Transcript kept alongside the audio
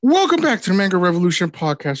Welcome back to the Manga Revolution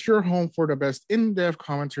podcast, your home for the best in-depth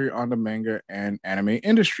commentary on the manga and anime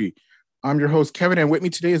industry. I'm your host, Kevin, and with me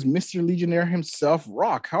today is Mr. Legionnaire himself,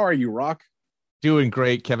 Rock. How are you, Rock? Doing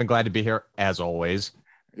great, Kevin. Glad to be here, as always.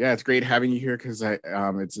 Yeah, it's great having you here because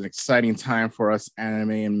it's an exciting time for us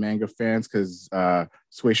anime and manga fans because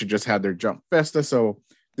Shueisha just had their Jump Festa. So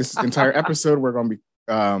this entire episode, we're going to be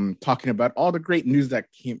talking about all the great news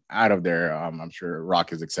that came out of there. I'm sure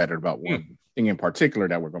Rock is excited about one thing in particular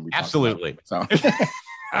that we're going to be talking about.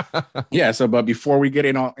 So yeah, but before we get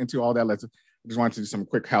into all that, I just wanted to do some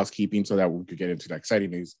quick housekeeping so that we could get into the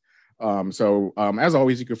exciting news. As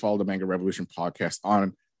always, you can follow the Manga Revolution podcast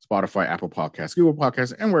on Spotify, Apple Podcasts, Google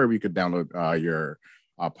Podcasts, and wherever you could download your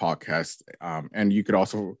podcast. And you could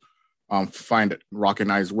also find Rock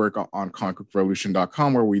and I's work on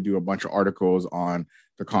comicbookrevolution.com, where we do a bunch of articles on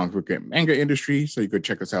the comic book and manga industry. So you could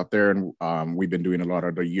check us out there. And we've been doing a lot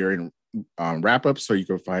of the year-end wrap-ups. So you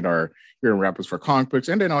can find our year-end wrap-ups for comic books.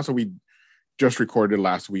 And then also we just recorded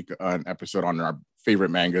last week an episode on our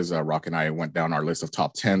favorite mangas. Rock and I went down our list of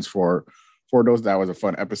top 10s for those. That was a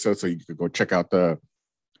fun episode. So you could go check out the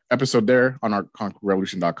episode there on our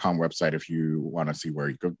comicrevolution.com website if you want to see where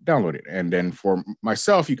you could download it. And then for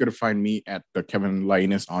myself, you could find me at the Kevin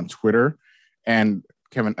Linus on Twitter and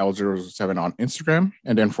Kevin L07 on Instagram.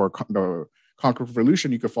 And then for the Comic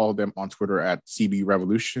Revolution, you can follow them on Twitter at CB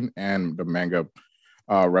Revolution and the Manga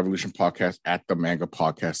Revolution podcast at the Manga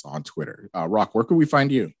Podcast on Twitter. Rock, where can we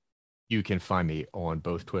find you? You can find me on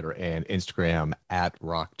both Twitter and Instagram at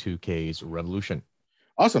Rock2K's Revolution.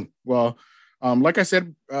 Awesome. Well, like I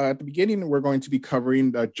said at the beginning, we're going to be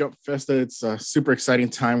covering the Jump Festa. It's a super exciting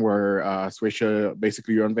time where Shueisha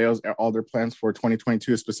basically unveils all their plans for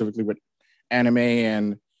 2022, specifically with anime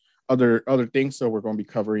and other things. So we're going to be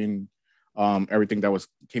covering everything that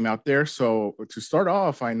came out there. So to start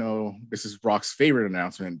off, I know this is Rock's favorite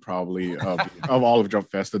announcement probably of all of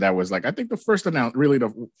Jump Festa. That was like, I think the first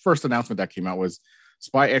announcement that came out was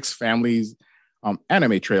Spy X Family's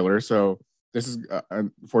anime trailer. So this is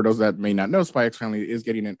for those that may not know, Spy X Family is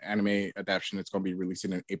getting an anime adaptation. It's going to be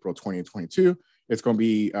releasing in April 2022. It's going to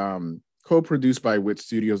be co-produced by Wit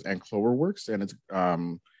Studios and Cloverworks, and it's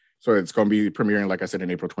going to be premiering, like I said,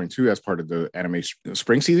 in April 22 as part of the anime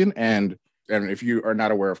spring season. And if you are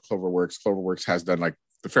not aware of Cloverworks has done like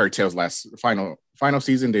the Fairy Tales final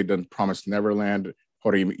season. They've done Promised Neverland,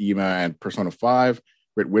 Horimiya, and Persona 5.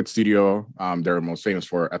 With Wit Studio, they're most famous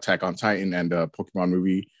for Attack on Titan and the Pokemon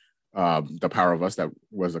movie, The Power of Us, that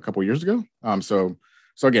was a couple years ago. So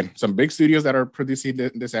again, some big studios that are producing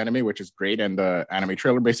this anime, which is great. And the anime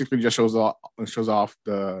trailer basically just shows off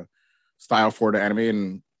the style for the anime.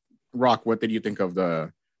 And Rock, what did you think of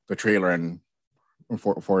the trailer and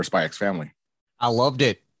for Spy X Family? I loved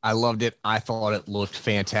it. I thought it looked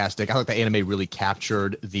fantastic. I thought the anime really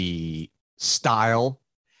captured the style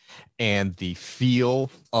and the feel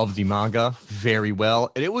of the manga very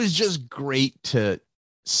well. And it was just great to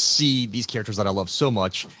see these characters that I love so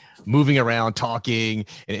much moving around, talking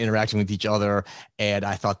and interacting with each other. And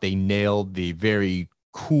I thought they nailed the very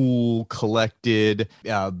cool, collected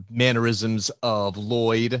mannerisms of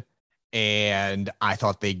Lloyd. And I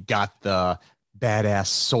thought they got the badass,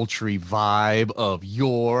 sultry vibe of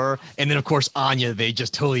Yor. And then, of course, Anya, they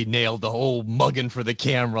just totally nailed the whole mugging for the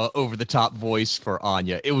camera, over the top voice for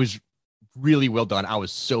Anya. It was really well done. I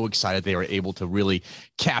was so excited they were able to really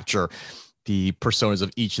capture the personas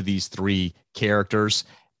of each of these three characters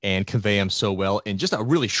and convey them so well in just a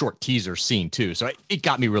really short teaser scene too. So it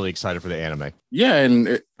got me really excited for the anime. Yeah,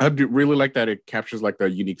 and I do really like that it captures like the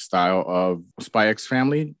unique style of Spy X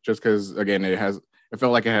Family, just because again it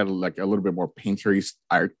felt like it had like a little bit more painterly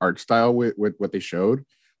art style with what they showed,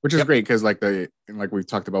 which is great because like we've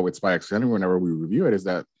talked about with Spy X Family whenever we review it, is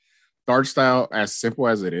that the art style, as simple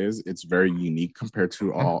as it is, it's very unique compared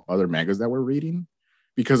to all other mangas that we're reading,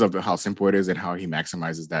 because of how simple it is and how he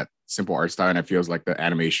maximizes that simple art style. And it feels like the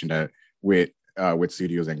animation that with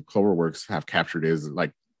Studios and Cloverworks have captured is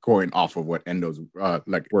like going off of what Endo's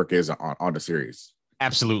work is on the series.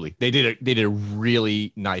 Absolutely. They did a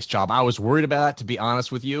really nice job. I was worried about that, to be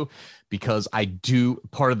honest with you, because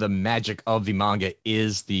part of the magic of the manga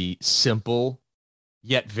is the simple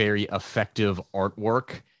yet very effective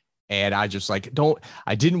artwork. And I just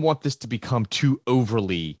I didn't want this to become too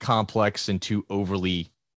overly complex and too overly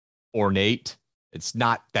ornate. That's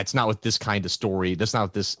not what this kind of story, that's not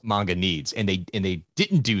what this manga needs. And they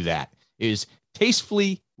didn't do that. It was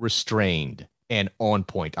tastefully restrained and on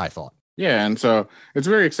point, I thought. Yeah, and so it's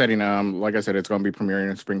very exciting. Like I said, it's going to be premiering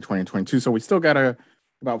in spring 2022. So we still got a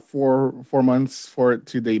about four months for it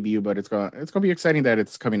to debut, but it's gonna be exciting that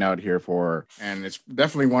it's coming out here for, and it's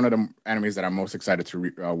definitely one of the animes that I'm most excited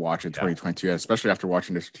to watch in Yeah. 2022, especially after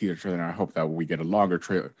watching this teaser trailer. And I hope that we get a longer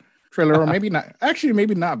trailer, or maybe not. Actually,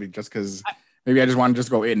 maybe not, just because maybe I just want to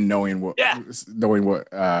just go in knowing what Yeah.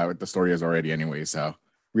 the story is already anyway. So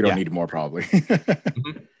we don't Yeah. need more probably.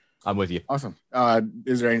 Mhm. I'm with you. Awesome.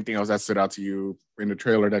 Is there anything else that stood out to you in the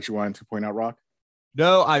trailer that you wanted to point out, Rock?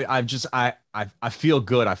 No, I feel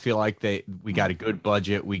good. I feel like we got a good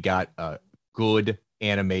budget. We got a good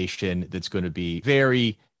animation that's going to be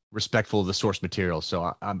very respectful of the source material.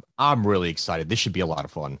 So I'm really excited. This should be a lot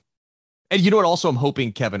of fun. And you know what? Also, I'm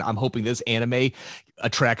hoping, Kevin, I'm hoping this anime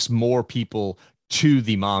attracts more people to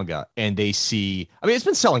the manga, and they see. I mean, it's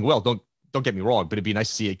been selling well. Don't get me wrong, but it'd be nice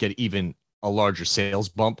to see it get even a larger sales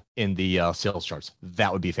bump in the sales charts.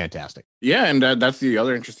 That would be fantastic. Yeah, and that's the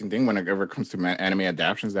other interesting thing whenever it comes to anime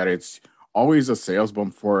adaptations, that it's always a sales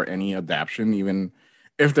bump for any adaptation, even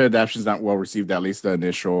if the adaptation's not well received. At least the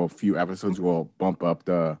initial few episodes will bump up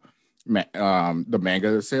the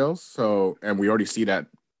manga sales. So, and we already see that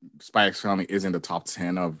Spy X Family is in the top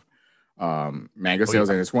 10 of manga Oh sales,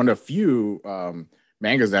 yeah. and it's one of the few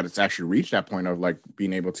mangas that it's actually reached that point of like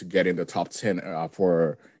being able to get in the top 10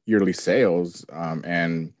 for yearly sales.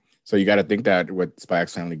 And so you got to think that with Spy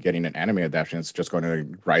X Family getting an anime adaptation, it's just going to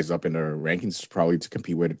rise up in the rankings probably to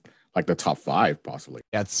compete with like the top five possibly.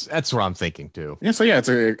 That's what I'm thinking too. Yeah, so yeah, it's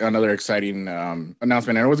another exciting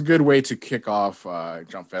announcement, and it was a good way to kick off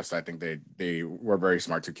Jump Fest. I think they were very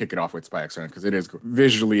smart to kick it off with Spy X Family because it is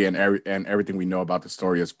visually and everything we know about the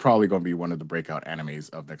story is probably going to be one of the breakout animes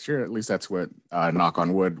of next year. At least that's what knock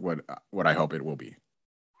on wood what I hope it will be.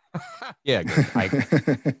 Yeah,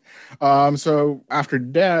 good. So after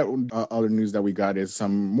that, other news that we got is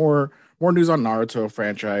some more news on Naruto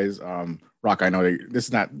franchise. Rock, I know that this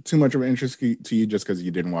is not too much of an interest to you just because you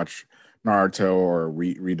didn't watch Naruto or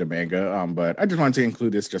read the manga. But I just wanted to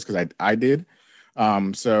include this just because I did.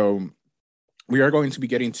 So we are going to be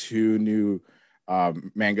getting two new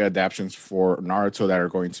manga adaptations for Naruto that are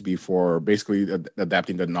going to be for basically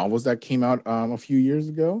adapting the novels that came out a few years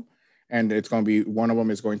ago. And it's going to be one of them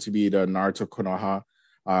is going to be the Naruto Konoha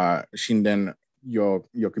Shinden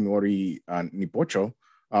Yokimori Nipocho,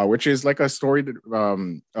 which is like a story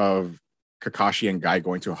of Kakashi and Guy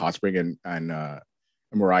going to a hot spring and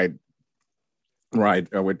Mirai,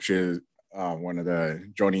 which is one of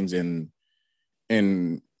the Jonins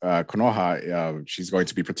in Konoha. She's going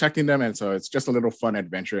to be protecting them, and so it's just a little fun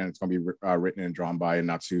adventure, and it's going to be written and drawn by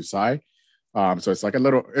Natsu Sai. So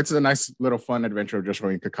it's a nice little fun adventure just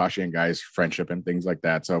showing Kakashi and Guy's friendship and things like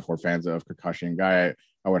that. So for fans of Kakashi and Guy,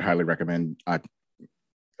 I would highly recommend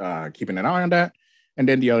keeping an eye on that. And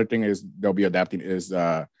then the other thing is they'll be adapting is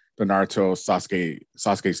the Naruto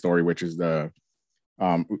Sasuke story, which is the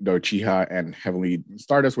Uchiha and Heavenly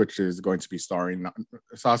Stardust, which is going to be starring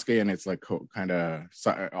Sasuke, and it's like kind of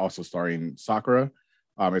also starring Sakura.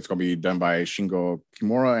 It's going to be done by Shingo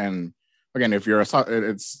Kimura, and again, if you're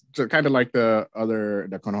it's kind of like the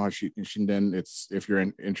Konoha Shinden. It's if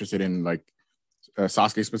you're interested in like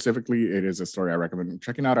Sasuke specifically, it is a story I recommend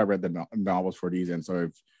checking out. I read the novels for these, and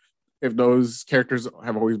so if those characters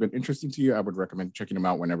have always been interesting to you, I would recommend checking them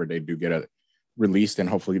out whenever they do get released, and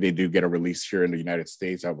hopefully they do get a release here in the United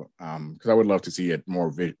States. Because I would love to see it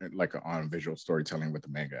more like on visual storytelling with the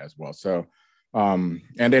manga as well. So, and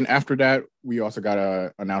then after that, we also got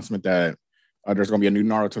an announcement that there's going to be a new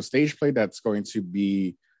Naruto stage play that's going to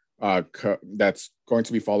be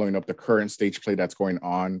following up the current stage play that's going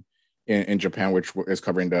on in Japan, which is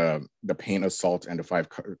covering the Pain Assault and the 5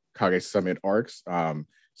 Kage Summit arcs.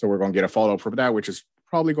 So we're going to get a follow up for that, which is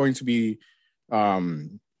probably going to be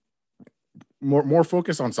more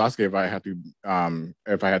focused on Sasuke if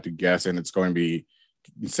I had to guess, and it's going to be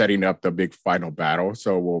setting up the big final battle.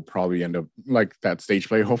 So we'll probably end up like that stage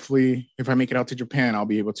play. Hopefully, if I make it out to Japan, I'll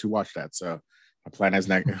be able to watch that. So my plan is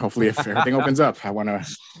next. Hopefully, if everything opens up, I want to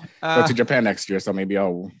go to Japan next year. So maybe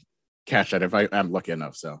I'll catch that if I'm lucky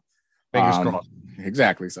enough. So Fingers crossed.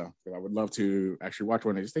 Exactly. So I would love to actually watch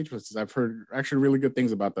one of these stage plays. I've heard actually really good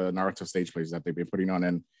things about the Naruto stage plays that they've been putting on,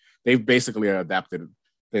 and they've basically adapted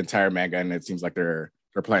the entire manga. And it seems like their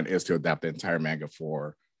plan is to adapt the entire manga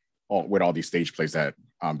with all these stage plays that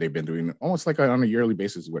they've been doing almost like on a yearly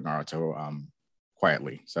basis with Naruto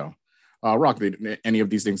quietly. So, Rock, did any of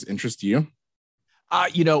these things interest you?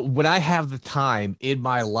 When I have the time in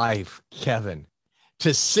my life, Kevin,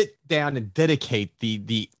 to sit down and dedicate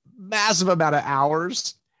the massive amount of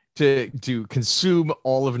hours to consume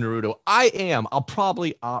all of Naruto, I'll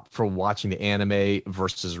probably opt for watching the anime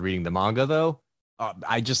versus reading the manga, though.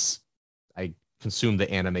 I consume the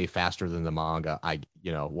anime faster than the manga.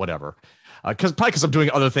 Whatever. Because I'm doing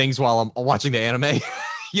other things while I'm watching the anime.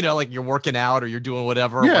 Like you're working out or you're doing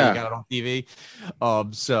whatever while you got it on TV.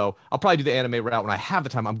 So I'll probably do the anime route when I have the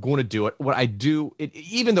time. I'm going to do it. What I do,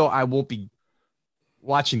 even though I won't be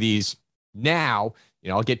watching these now,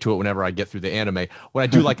 I'll get to it whenever I get through the anime. What I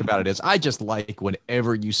do like about it is I just like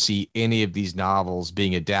whenever you see any of these novels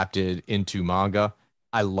being adapted into manga.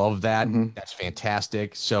 I love that. That's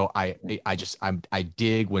fantastic. So I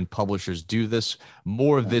dig when publishers do this.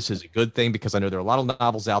 More of this is a good thing because I know there are a lot of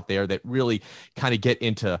novels out there that really kind of get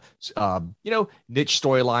into niche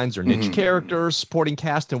storylines or niche characters, supporting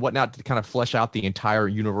cast and whatnot to kind of flesh out the entire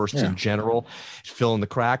universe in general, fill in the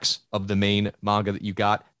cracks of the main manga that you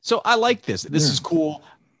got. So I like this. This is cool.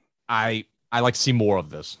 I like to see more of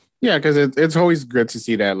this. Yeah, because it's always good to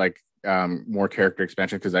see that more character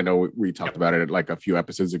expansion, because I know we talked about it like a few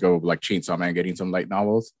episodes ago, like Chainsaw Man getting some light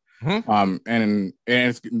novels. And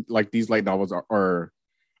it's like these light novels are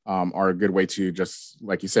a good way to, just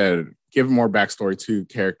like you said, give more backstory to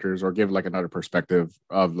characters or give like another perspective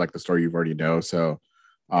of like the story you've already know. So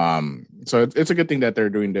it's a good thing that they're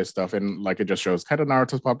doing this stuff, and like it just shows kind of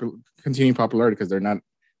Naruto's continuing popularity, because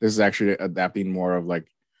this is actually adapting more of like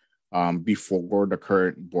before the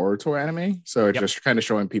current Boruto anime. So it's just kind of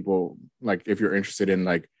showing people, like, if you're interested in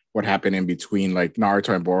like what happened in between like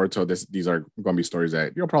Naruto and Boruto, these are going to be stories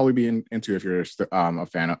that you'll probably be into if you're a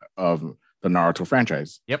fan of the Naruto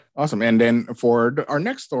franchise. Yep. Awesome. And then for our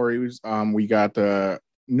next stories, we got the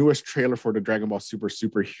newest trailer for the Dragon Ball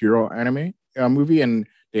Superhero anime movie, and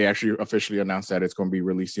they actually officially announced that it's going to be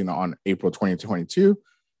releasing on April 2022.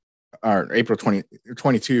 Or April 22,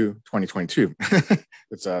 2022.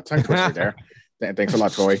 It's a tongue twister there. Thanks a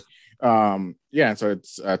lot, Toei. So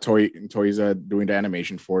it's Toei's doing the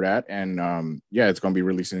animation for that, and it's going to be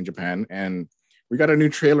releasing in Japan. And we got a new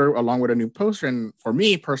trailer along with a new poster. And for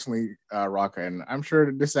me personally, Raka, and I'm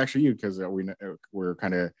sure this is actually you, because we're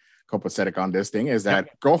kind of copacetic on this thing, is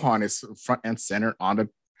that Gohan is front and center on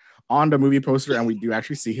the movie poster, and we do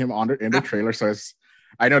actually see him in the trailer. So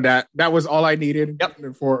I know that was all I needed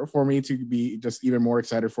for me to be just even more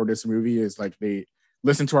excited for this movie, is like they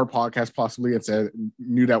listened to our podcast possibly and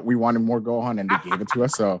knew that we wanted more Gohan, and they gave it to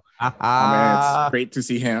us. So it's great to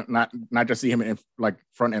see him, not just see him in like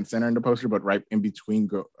front and center in the poster, but right in between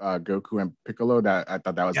Goku and Piccolo. That I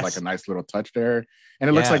thought that was like a nice little touch there. And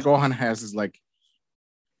it looks like Gohan has his like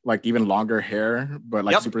even longer hair, but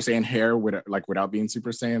like Super Saiyan hair without being Super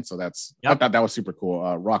Saiyan. So I thought that was super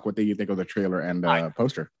cool. Rock, what do you think of the trailer and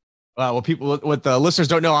poster? What the listeners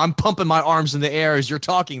don't know, I'm pumping my arms in the air as you're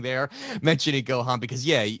talking there, mentioning Gohan, because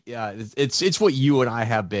it's what you and I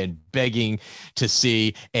have been begging to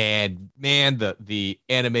see. And man, the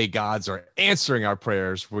anime gods are answering our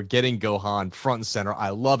prayers. We're getting Gohan front and center. I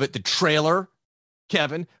love it. The trailer,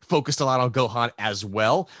 Kevin, focused a lot on Gohan as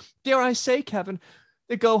well. Dare I say, Kevin,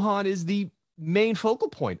 that Gohan is the main focal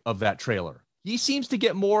point of that trailer. He seems to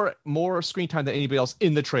get more screen time than anybody else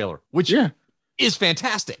in the trailer, which is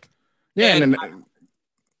fantastic. Yeah, and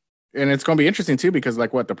it's going to be interesting too, because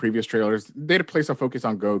like the previous trailers, they had placed a focus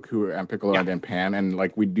on Goku and Piccolo and then Pan, and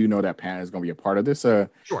like we do know that Pan is going to be a part of this. We're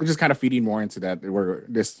just kind of feeding more into that.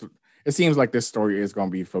 It seems like this story is going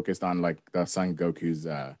to be focused on like the son Goku's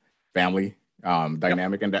family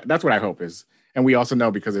dynamic, and that's what I hope is. And we also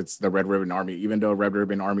know, because it's the Red Ribbon Army, even though Red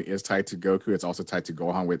Ribbon Army is tied to Goku, it's also tied to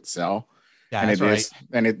Gohan with Cell. Yeah,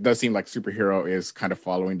 and it does seem like Superhero is kind of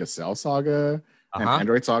following the Cell saga and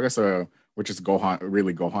Android saga, so which is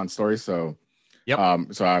Gohan's story. So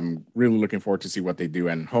so I'm really looking forward to see what they do,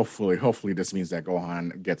 and hopefully this means that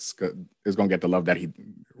Gohan is going to get the love that he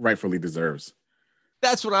rightfully deserves.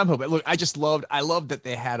 That's what I'm hoping. Look, I love that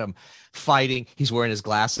they had him fighting. He's wearing his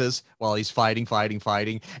glasses while he's fighting.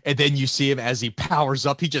 And then you see him as he powers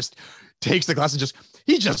up. He just takes the glasses and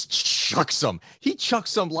he just chucks them. He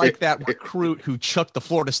chucks them like that recruit who chucked the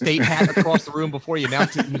Florida State hat across the room before he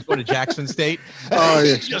announced he was going to Jackson State.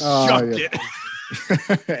 He just chucked it.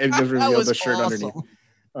 And just revealed the shirt underneath.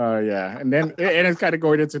 And then it's kind of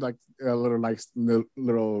going into like a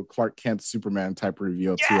little Clark Kent Superman type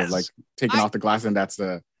reveal too, of like taking off the glass, and that's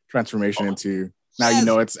the transformation into now you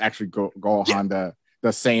know it's actually Gohan the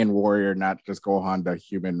Saiyan warrior, not just Gohan the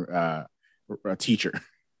human teacher.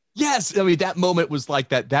 Yes, I mean that moment was like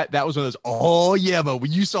that was one of those but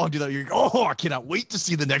when you saw him do that, you're like, I cannot wait to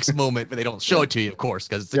see the next moment, but they don't show it to you, of course,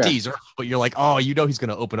 because it's a teaser, but you're like, he's going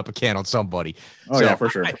to open up a can on somebody. For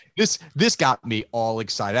sure. This got me all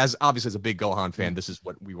excited. As obviously as a big Gohan fan, this is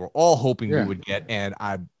what we were all hoping we would get, and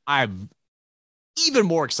I'm even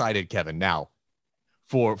more excited, Kevin, now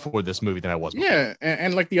for this movie than I was before. Yeah,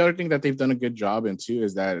 and like the other thing that they've done a good job in too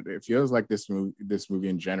is that it feels like this movie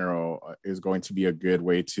in general is going to be a good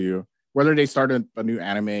way to, whether they start a new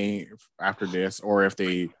anime after this or if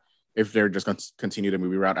they're just going to continue the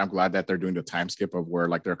movie route. I'm glad that they're doing the time skip of where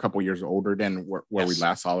like they're a couple years older than where we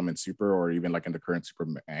last saw them in Super, or even like in the current Super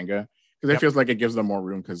manga, because it feels like it gives them more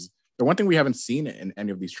room. Because the one thing we haven't seen in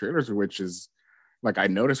any of these trailers, which is like I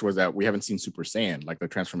noticed, was that we haven't seen Super Saiyan, like the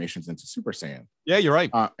transformations into Super Saiyan. Yeah, you're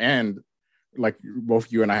right. And like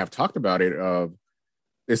both you and I have talked about it,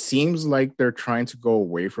 it seems like they're trying to go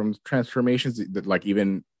away from transformations that like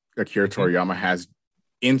even Akira Toriyama has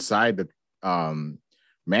inside the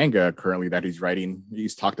manga currently that he's writing.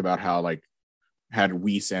 He's talked about how like had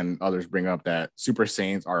Whis and others bring up that Super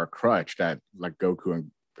Saiyans are a crutch that like Goku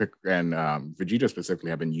and Vegeta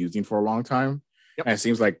specifically have been using for a long time. And it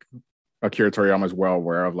seems like Akira Toriyama is well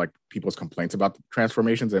aware of like people's complaints about the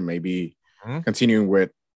transformations, and maybe continuing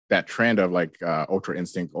with that trend of like Ultra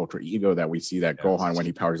Instinct, Ultra Ego that we see that Gohan, when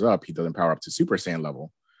he powers up, he doesn't power up to Super Saiyan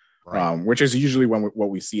level, which is usually what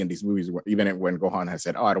we see in these movies. Even when Gohan has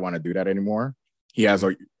said, "Oh, I don't want to do that anymore," he has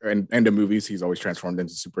in the movies he's always transformed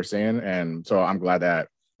into Super Saiyan. And so I'm glad that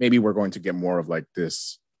maybe we're going to get more of like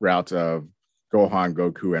this route of Gohan,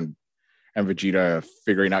 Goku, and Vegeta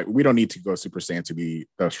figuring out we don't need to go Super Saiyan to be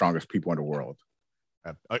the strongest people in the world.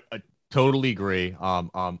 I totally agree. I'm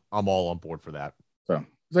all on board for that. So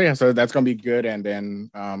that's gonna be good. And then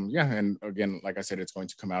and again, like I said, it's going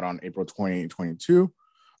to come out on April 2022.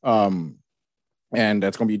 And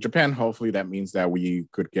that's going to be Japan. Hopefully that means that we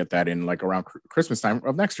could get that in like around Christmas time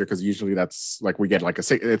of next year, because usually that's like we get like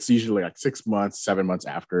it's usually like 6 months, 7 months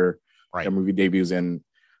after the movie debuts in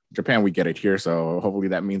Japan, we get it here. So hopefully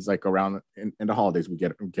that means like around in the holidays we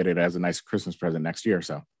get it as a nice Christmas present next year.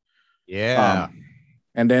 So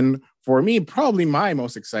and then for me, probably my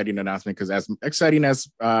most exciting announcement, because as exciting as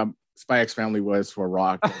Spy X Family was for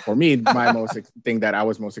Rock, for me my most thing that I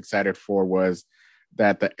was most excited for was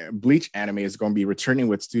that the Bleach anime is going to be returning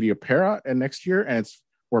with Studio Para next year, and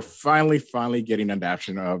we're finally getting an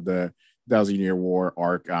adaptation of the Thousand Year War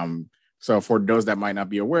arc. So for those that might not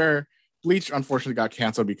be aware, Bleach unfortunately got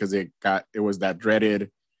canceled because it was that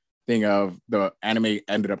dreaded thing of the anime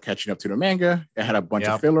ended up catching up to the manga. It had a bunch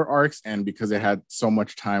of filler arcs, and because it had so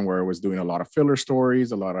much time where it was doing a lot of filler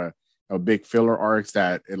stories, a lot of big filler arcs,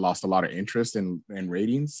 that it lost a lot of interest in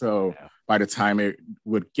ratings. So by the time it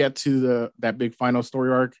would get to that big final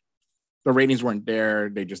story arc, the ratings weren't there.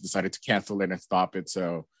 They just decided to cancel it and stop it.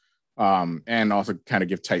 So and also kind of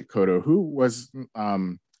give Tite Koto, who was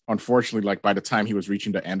unfortunately, like by the time he was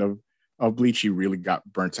reaching the end of Bleach, he really got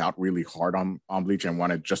burnt out really hard on Bleach and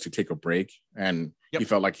wanted just to take a break. And he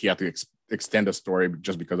felt like he had to extend the story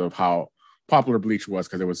just because of how popular Bleach was,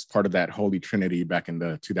 because it was part of that holy trinity back in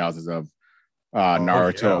the 2000s of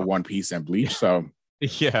Naruto, One Piece, and Bleach. So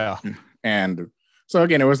and so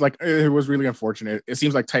again, it was really unfortunate. It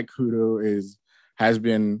seems like Tite Kudo has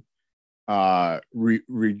been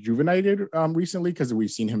rejuvenated recently, because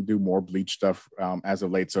we've seen him do more Bleach stuff as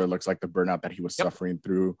of late. So it looks like the burnout that he was suffering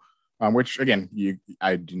through, which again,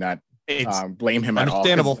 I do not blame him at all.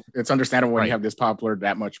 It's understandable when you have this popular,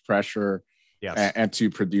 that much pressure, and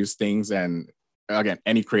to produce things. And again,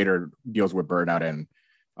 any creator deals with burnout, and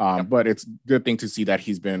but it's a good thing to see that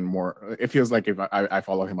he's been more. It feels like if I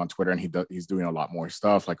follow him on Twitter, and he's doing a lot more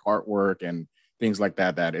stuff like artwork and things like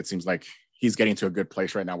that. That it seems like he's getting to a good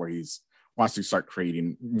place right now where he's wants to start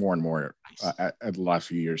creating more and more at the last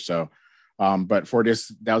few years. So, but for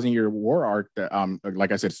this Thousand Year War arc,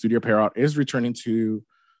 like I said, Studio Pierrot is returning to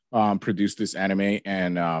produce this anime,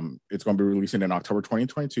 and it's going to be releasing in October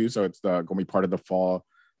 2022. So it's going to be part of the fall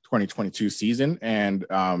 2022 season. And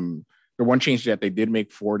the one change that they did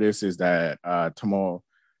make for this is that Tomohisa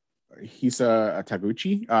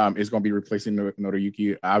Taguchi is going to be replacing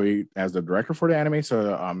Noriyuki Abe as the director for the anime.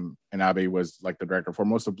 So and Abe was like the director for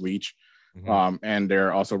most of Bleach. And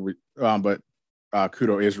they're also but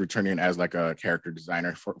Kudo is returning as like a character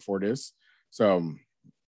designer for this. So,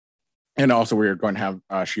 and also we're going to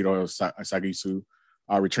have Shiro Sagisu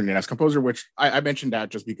returning as composer, which I mentioned that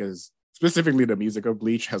just because specifically the music of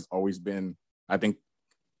Bleach has always been, I think,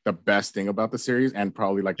 the best thing about the series, and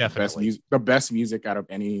probably like the best music out of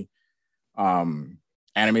any anime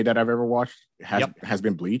that I've ever watched has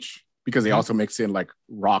been Bleach, because they also mix in like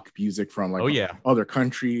rock music from like other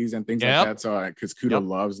countries and things like that. So because Kudo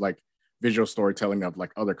loves like visual storytelling of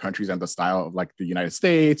like other countries and the style of like the United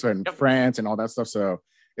States and France and all that stuff. So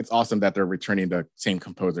it's awesome that they're returning the same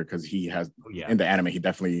composer, because he has in the anime, he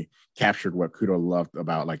definitely captured what Kudo loved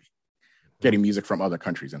about like getting music from other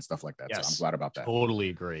countries and stuff like that. So I'm glad about that. Totally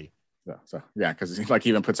agree. So yeah, because like he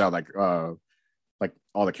even puts out like like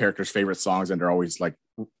all the characters' favorite songs, and they're always like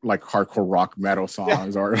hardcore rock metal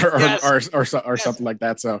songs Yes. or Yes. something like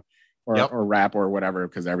that. So Yep. or rap or whatever,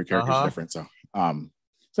 because every character is Uh-huh. different.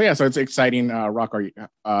 So yeah, so it's exciting. Rock, are you?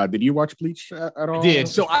 Did you watch Bleach at I all? did.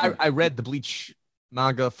 So I read the Bleach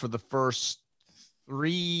manga for the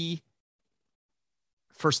three,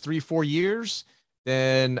 4 years.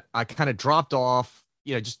 Then I kind of dropped off,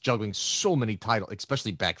 just juggling so many titles,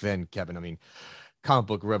 especially back then, Kevin. I mean, Comic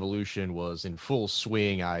Book Revolution was in full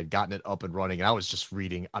swing. I had gotten it up and running, and I was just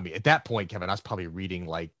reading. I mean, at that point, Kevin, I was probably reading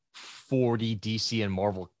like 40 DC and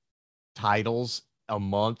Marvel titles a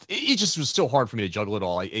month. It just was so hard for me to juggle it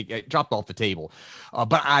all. It dropped off the table.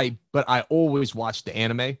 But I always watched the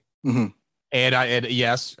anime, Mm-hmm. and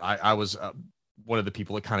yes, I was one of the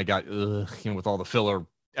people that kind of got with all the filler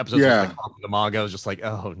episodes. Yeah. Like the manga, I was just like,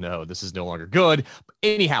 oh no, this is no longer good. But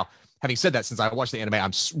anyhow, having said that, since I watched the anime,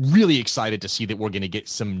 I'm really excited to see that we're going to get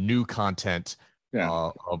some new content.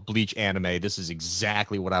 Of Bleach anime. This is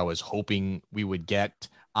exactly what I was hoping we would get.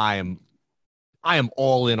 I am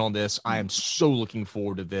all in on this. I am so looking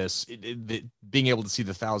forward to this. Being able to see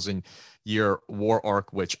the 1,000-year war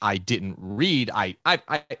arc, which I didn't read. I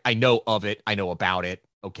know of it. I know about it.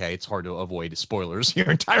 Okay, it's hard to avoid spoilers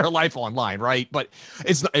your entire life online, right? But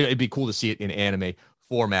it'd be cool to see it in anime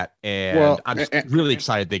format. And I'm really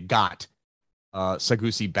excited they got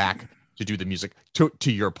Saguchi back to do the music.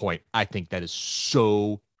 To your point, I think that is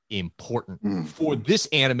so important for this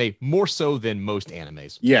anime, more so than most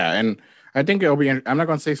animes. Yeah, and I think it'll be. I'm not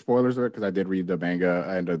going to say spoilers of it because I did read the manga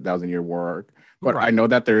and the 1,000-year war arc, but I know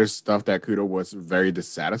that there's stuff that Kudo was very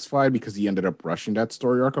dissatisfied because he ended up rushing that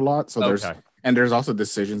story arc a lot. So there's also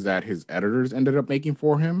decisions that his editors ended up making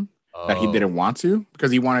for him that he didn't want to,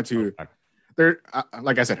 because he wanted to. There,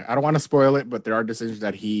 like I said, I don't want to spoil it, but there are decisions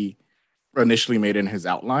that he initially made in his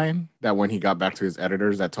outline that when he got back to his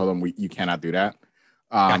editors that told him you cannot do that.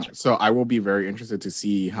 Gotcha. So I will be very interested to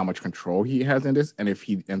see how much control he has in this, and if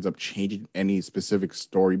he ends up changing any specific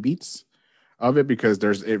story beats of it, because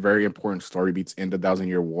there's a very important story beats in the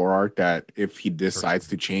 1,000-year war arc that if he decides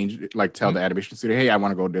to change, like tell the animation studio, hey, I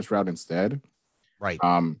want to go this route instead. Right.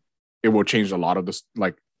 It will change a lot of this,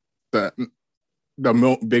 like the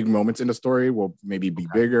big moments in the story will maybe be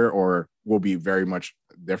bigger or will be very much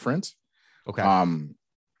different. Okay.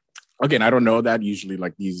 Again, I don't know that usually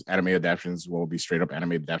like these anime adaptations will be straight up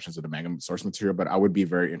anime adaptations of the manga source material, but I would be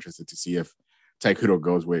very interested to see if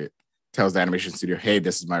Taikudo tells the animation studio, hey,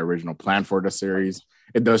 this is my original plan for the series.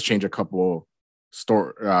 It does change a couple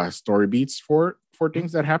story beats for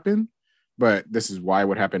things that happen, but this is why it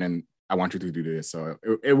would happen, and I want you to do this. So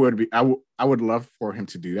it would be, I would love for him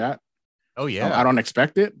to do that. Oh yeah. I don't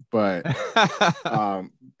expect it, but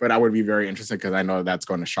but I would be very interested because I know that's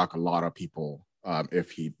going to shock a lot of people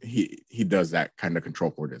if he does that kind of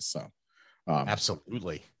control for this. So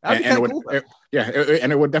absolutely, and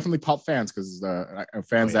it would definitely pop fans, because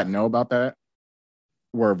fans that know about that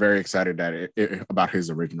were very excited that about his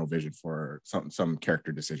original vision for some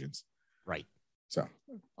character decisions. Right. So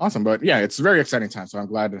awesome, but yeah, it's a very exciting time. So I'm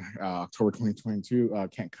glad October 2022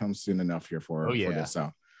 can't come soon enough here for this.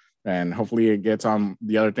 So. And hopefully it gets on.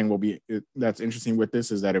 The other thing will be that's interesting with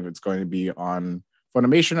this is that if it's going to be on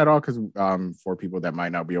Funimation at all, because for people that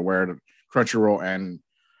might not be aware, Crunchyroll and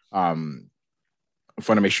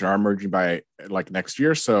Funimation are merging by like next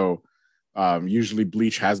year. So usually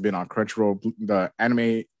Bleach has been on Crunchyroll. The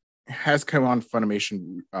anime has come on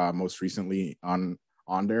Funimation most recently on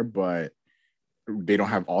there, but they don't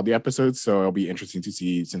have all the episodes. So it'll be interesting to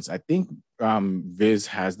see, since I think Viz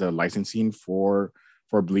has the licensing for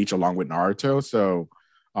Bleach along with Naruto. So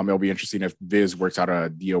it'll be interesting if Viz works out a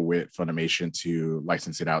deal with Funimation to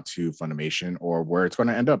license it out to Funimation, or where it's going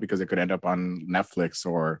to end up, because it could end up on Netflix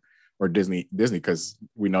or Disney, because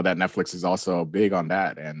we know that Netflix is also big on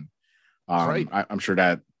that. And I'm sure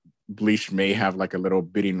that Bleach may have like a little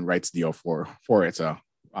bidding rights deal for it. So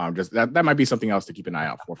just that might be something else to keep an eye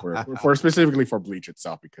out for specifically for Bleach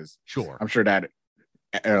itself, because I'm sure that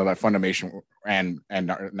Funimation and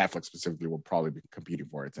Netflix specifically will probably be competing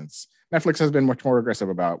for it, since Netflix has been much more aggressive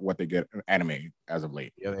about what they get anime as of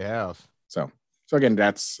late. Yeah, they have. So again,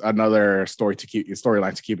 that's another storyline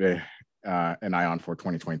to keep an eye on for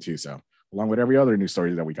 2022. So along with every other news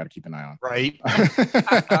story that we got to keep an eye on. Right.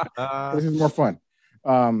 This is more fun.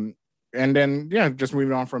 And then just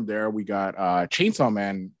moving on from there, we got Chainsaw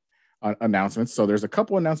Man announcements. So there's a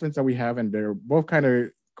couple announcements that we have, and they're both kind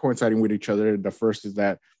of coinciding with each other. The first is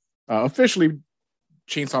that officially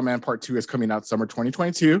Chainsaw Man Part 2 is coming out summer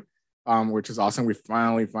 2022, which is awesome. We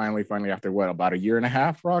finally after what, about a year and a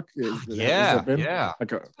half, Rock?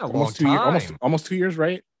 Like almost 2 years, almost 2 years,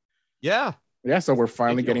 right? Yeah. Yeah, so we're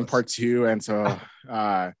finally getting part two, and so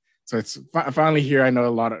it's finally here. I know a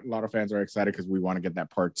lot of fans are excited because we want to get that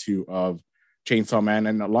part two of Chainsaw Man,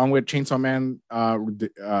 and along with Chainsaw Man,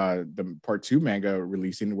 the part two manga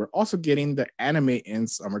releasing, we're also getting the anime in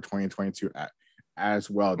summer 2022 as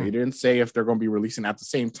well. They didn't say if they're going to be releasing at the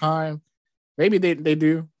same time. Maybe they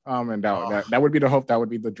do. And that would be the hope. That would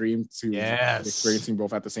be the dream to experiencing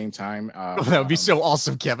both at the same time. That would be so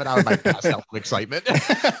awesome, Kevin. I would like pass out from excitement.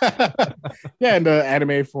 Yeah, and the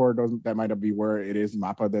anime for those that might not be where it is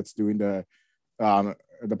Mappa that's doing the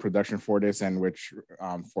production for this, and which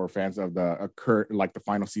for fans of the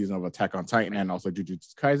final season of Attack on Titan and also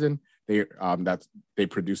Jujutsu Kaisen, they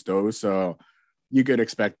produced those. So you could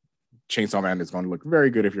expect Chainsaw Man is going to look very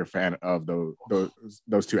good if you're a fan of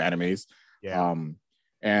those two animes. Yeah.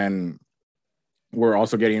 And we're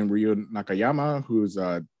also getting Ryu Nakayama, who's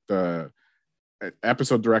the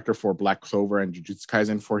episode director for Black Clover and Jujutsu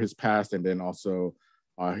Kaisen for his past, and then also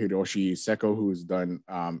Hiroshi Seko, who's done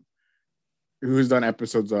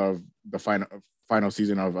episodes of the final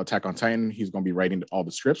season of Attack on Titan. He's going to be writing all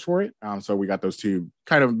the scripts for it. So we got those two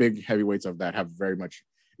kind of big heavyweights of that have very much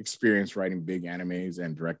experience writing big animes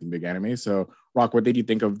and directing big animes. So, Rock, what did you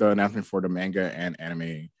think of the announcement for the manga and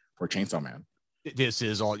anime for Chainsaw Man? This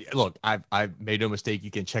is all. Look, I've made no mistake. You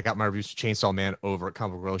can check out my reviews of Chainsaw Man over at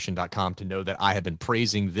comicrevolution.com to know that I have been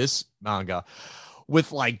praising this manga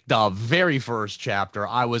with like the very first chapter.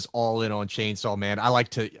 I was all in on Chainsaw Man.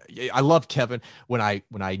 I love Kevin when I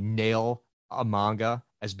nail a manga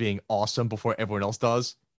as being awesome before everyone else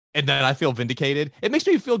does. And then I feel vindicated. It makes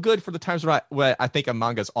me feel good for the times where I think a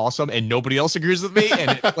manga is awesome and nobody else agrees with me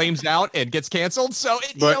and it flames out and gets canceled. So,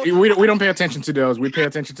 we don't pay attention to those. We pay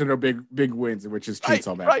attention to the big wins, which is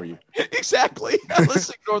Chainsaw Man for you. Exactly. Let's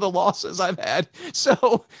ignore the losses I've had.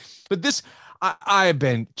 So, but this, I've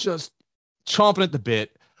been just chomping at the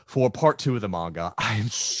bit for part two of the manga. I am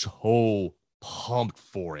so pumped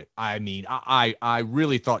for it. I mean, I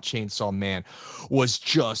really thought Chainsaw Man was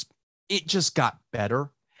it just got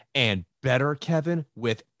better and better, Kevin,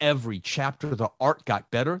 with every chapter. The art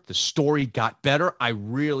got better. The story got better. I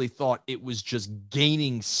really thought it was just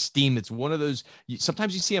gaining steam. It's one of those,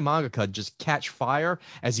 sometimes you see a mangaka just catch fire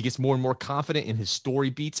as he gets more and more confident in his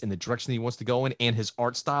story beats and the direction he wants to go in and his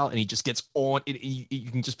art style. And he just gets on.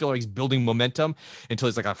 You can just feel like he's building momentum until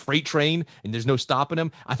he's like a freight train and there's no stopping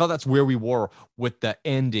him. I thought that's where we were with the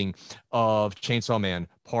ending of Chainsaw Man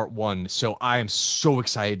Part 1. So I am so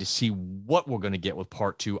excited to see what we're going to get with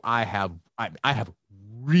Part 2. I have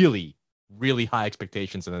really, really high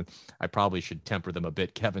expectations, and I probably should temper them a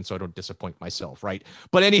bit, Kevin, so I don't disappoint myself, right?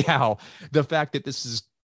 But anyhow, the fact that this is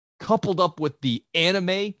coupled up with the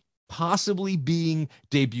anime possibly being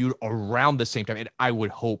debuted around the same time, and I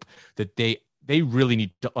would hope that they really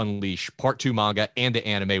need to unleash Part 2 manga and the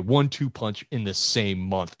anime 1-2 punch in the same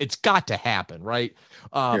month. It's got to happen, right?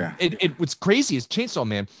 What's crazy is Chainsaw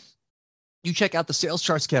Man. You check out the sales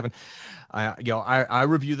charts, Kevin. I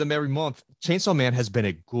review them every month. Chainsaw Man has been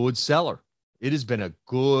a good seller. It has been a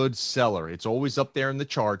good seller. It's always up there in the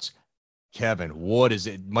charts. Kevin, what is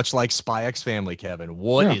it? Much like Spy X Family, Kevin,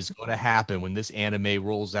 what is going to happen when this anime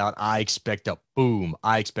rolls out? I expect a boom.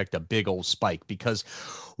 I expect a big old spike because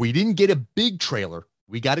we didn't get a big trailer.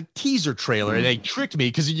 We got a teaser trailer, and they tricked me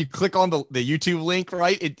because you click on the YouTube link,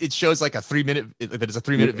 right? It shows like a 3-minute. That is a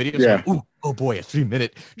 3-minute video. Yeah. So like, oh boy, a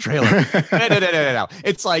 3-minute trailer. No.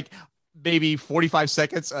 It's like maybe 45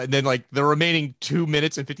 seconds, and then like the remaining 2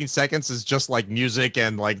 minutes and 15 seconds is just like music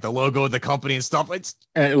and like the logo of the company and stuff. It's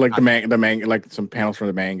and like the manga, like some panels from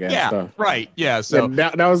the manga and stuff. Right. Yeah. So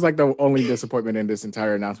that was like the only disappointment in this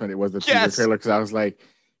entire announcement. It was the teaser trailer, because I was like,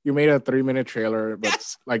 you made a 3-minute trailer,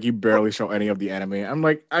 but like you barely show any of the anime. I'm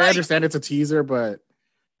like, I understand it's a teaser, but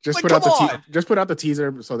just put out the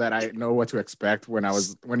teaser so that I know what to expect when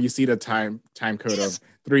you see the time code of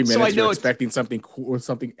 3 minutes. You're expecting something cool,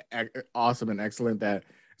 something awesome and excellent that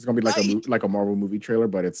is going to be like a Marvel movie trailer,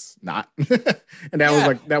 but it's not. And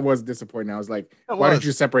that was disappointing. I was like, why didn't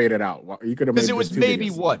you separate it out? You could have made, because it was maybe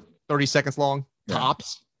videos. 30 seconds long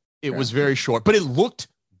tops. It was very short, but it looked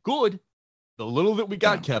good. The little that we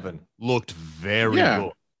got, Kevin, looked very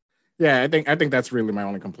good. Yeah, I think that's really my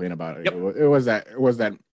only complaint about it. Yep. It was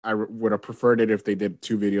that I would have preferred it if they did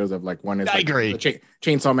 2 videos of like, one is like the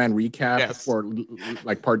Chainsaw Man recap for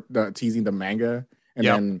like teasing the manga, and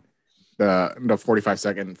then the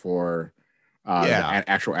 45-second for the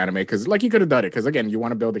actual anime, because like you could have done it, because again, you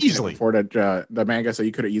want to build the for the manga, so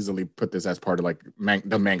you could have easily put this as part of like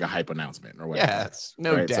the manga hype announcement or whatever. Yes,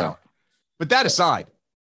 no doubt. But that aside,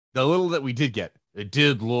 the little that we did get, it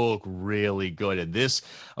did look really good, and this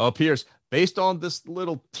appears, based on this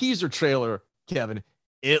little teaser trailer, Kevin,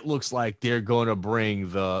 it looks like they're going to bring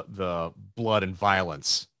the blood and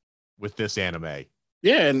violence with this anime.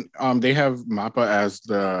 Yeah, and they have Mappa as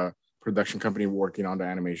the production company working on the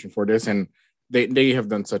animation for this, and they have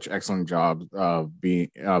done such excellent job of being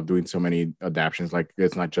doing so many adaptations. Like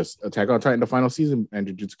it's not just Attack on Titan the final season and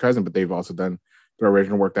Jujutsu Kaisen, but they've also done the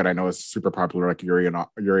original work that I know is super popular, like Yuri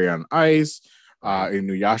on Ice, Right.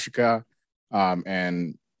 Inuyasha,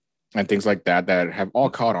 and things like that that have all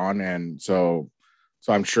caught on, and so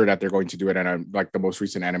I'm sure that they're going to do it. And I'm like the most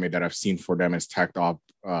recent anime that I've seen for them is Tacked Off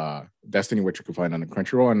Destiny, which you can find on the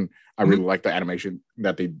Crunchyroll. And I really like the animation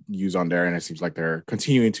that they use on there. And it seems like they're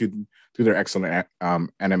continuing to do their excellent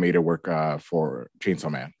animated work for Chainsaw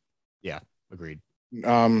Man. Yeah, agreed.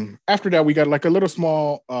 After that, we got like a little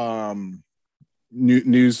small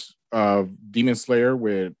news of Demon Slayer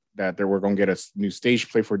with that we're going to get a new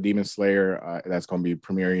stage play for Demon Slayer that's going to be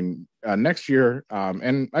premiering next year.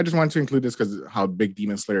 And I just wanted to include this because how big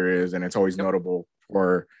Demon Slayer is, and it's always notable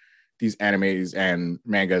for these animes and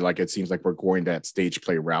manga. Like it seems like we're going that stage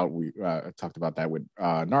play route. We talked about that with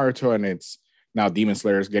Naruto, and it's now Demon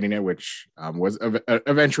Slayer is getting it, which was an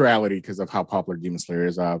eventuality because of how popular Demon Slayer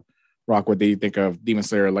is. Rock, what do you think of Demon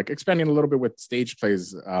Slayer? Like expanding a little bit with stage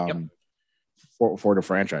plays for the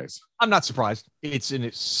franchise. I'm not surprised. It's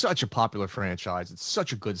such a popular franchise. It's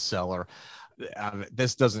such a good seller.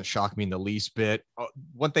 This doesn't shock me in the least bit.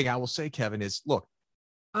 One thing I will say, Kevin, is look,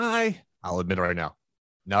 I'll admit right now,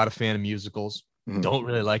 not a fan of musicals. Mm-hmm. Don't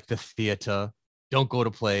really like the theater. Don't go to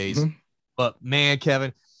plays. Mm-hmm. But man,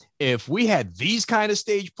 Kevin, if we had these kind of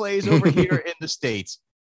stage plays over here in the States,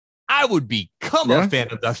 I would become a fan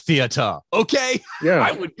of the theater. Okay? Yeah.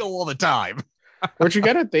 I would go all the time. What you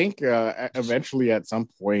got to think eventually at some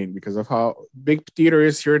point, because of how big theater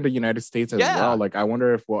is here in the United States as well. Like, I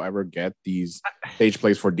wonder if we'll ever get these stage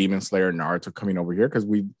plays for Demon Slayer and Naruto coming over here, because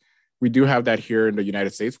we do have that here in the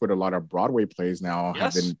United States with a lot of Broadway plays now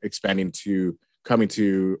have been expanding to coming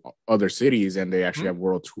to other cities, and they actually have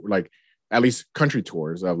world tour, like at least country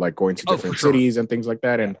tours of like going to different cities and things like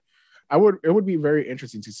that. And it would be very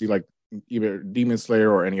interesting to see like either Demon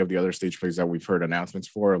Slayer or any of the other stage plays that we've heard announcements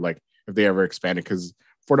for, like if they ever expanded, because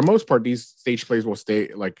for the most part these stage plays will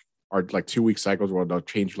stay like are like 2-week cycles where they'll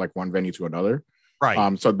change like one venue to another,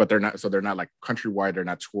 right? But they're not like countrywide, they're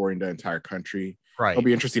not touring the entire country, right? It'll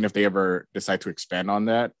be interesting if they ever decide to expand on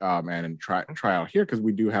that and try out here, because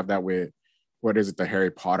we do have that with what is it, the Harry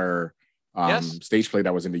Potter stage play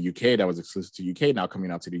that was in the UK that was exclusive to UK, now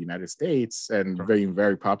coming out to the United States and very,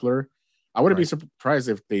 very popular. I wouldn't be surprised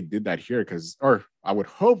if they did that here, or I would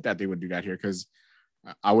hope that they would do that here, because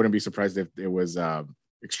I wouldn't be surprised if it was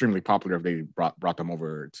extremely popular if they brought them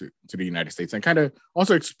over to the United States and kind of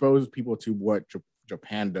also expose people to what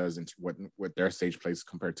Japan does and to what their stage plays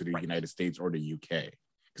compared to the United States or the UK,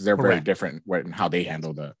 because they're very different in how they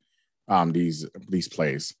handle the these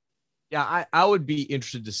plays. Yeah, I would be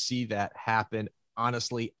interested to see that happen.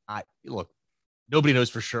 Honestly, look, nobody knows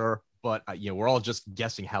for sure. But we're all just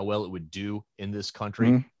guessing how well it would do in this country.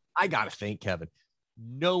 Mm-hmm. I gotta think, Kevin,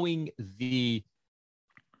 knowing the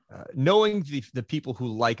people who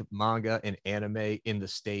like manga and anime in the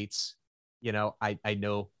States, I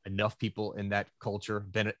know enough people in that culture,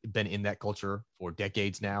 been in that culture for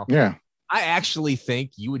decades now. Yeah, I actually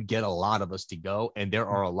think you would get a lot of us to go, and there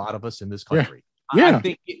are a lot of us in this country. Yeah.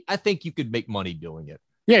 I think you could make money doing it.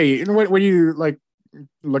 Yeah, when you like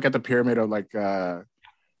look at the pyramid of like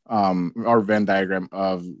our Venn diagram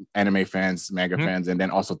of anime fans, manga fans, and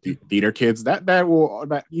then also theater kids,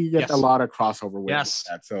 that you get a lot of crossover with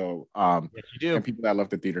that. So yes, you do. And people that love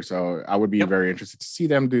the theater. So I would be very interested to see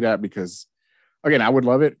them do that, because again, I would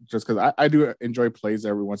love it just because I do enjoy plays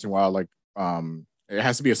every once in a while. Like it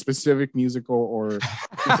has to be a specific musical or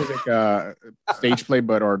specific stage play,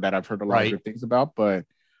 or that I've heard a lot of good things about. But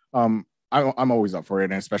I'm always up for it,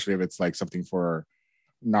 and especially if it's like something for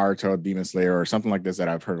Naruto, Demon Slayer, or something like this that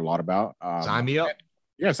I've heard a lot about. Sign me up.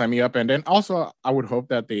 Sign me up. And then also, I would hope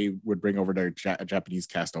that they would bring over their Japanese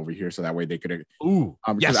cast over here, so that way they could.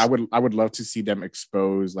 Because I would love to see them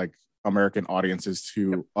expose like American audiences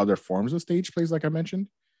to other forms of stage plays, like I mentioned.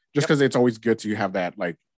 Just because it's always good to have that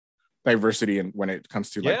like diversity, and when it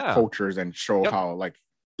comes to like cultures, and show how like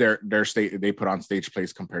their state they put on stage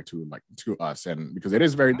plays compared to like to us, and because it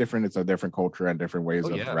is very different. It's a different culture and different ways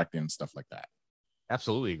of directing and stuff like that.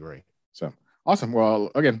 Absolutely agree. So awesome.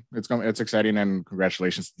 Well, again, it's exciting, and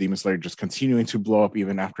congratulations to Demon Slayer just continuing to blow up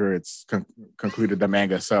even after it's concluded the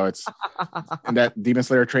manga. So it's and that Demon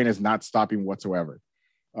Slayer train is not stopping whatsoever.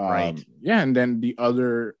 Yeah, and then the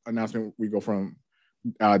other announcement we go from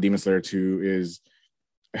Demon Slayer to is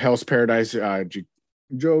Hell's Paradise.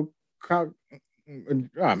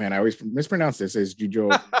 Oh man, I always mispronounce this. Is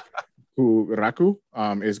Jijo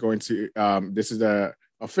Raku is going to this is the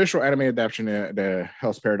official anime adaptation. The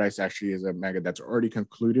Hell's Paradise actually is a manga that's already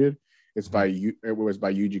concluded. It was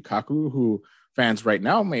by Yuji Kaku, who fans right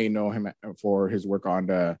now may know him for his work on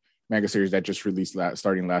the manga series that just released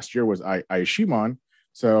starting last year was Aishimon.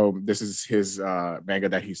 So this is his manga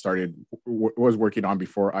that he was working on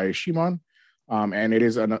before Aishimon. And it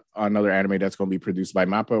is another anime that's going to be produced by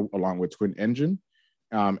MAPPA along with Twin Engine.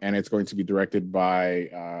 And it's going to be directed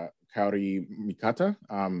by Kaori Mikata,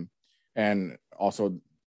 and also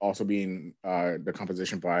being the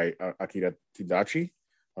composition by Akira Tadachi,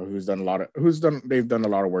 they've done a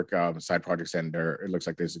lot of work side projects, and it looks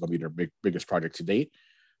like this is going to be their biggest project to date.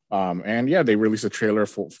 And yeah, they released a trailer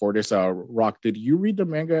for this. Rock, did you read the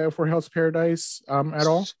manga for Hell's Paradise at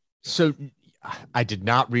all? So I did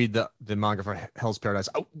not read the manga for Hell's Paradise.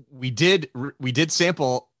 Oh, we did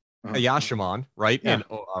sample Ayashimon, right, in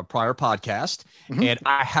a prior podcast, and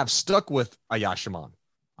I have stuck with Ayashimon.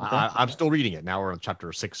 Okay. I'm still reading it. Now we're on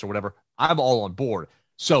chapter 6 or whatever. I'm all on board.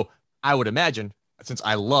 So I would imagine, since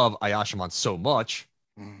I love Ayashimon so much,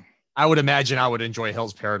 I would imagine I would enjoy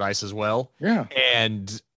Hell's Paradise as well. Yeah.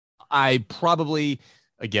 And I probably,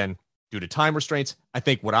 again, due to time restraints, I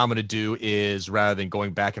think what I'm going to do is, rather than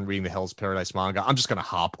going back and reading the Hell's Paradise manga, I'm just going to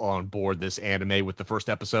hop on board this anime with the first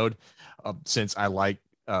episode. Since I like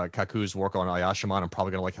Kaku's work on Ayashimon, I'm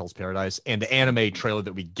probably going to like Hell's Paradise. And the anime trailer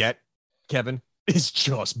that we get, Kevin, is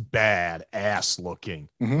just badass looking.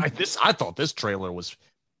 I thought this trailer was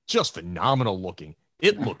just phenomenal looking.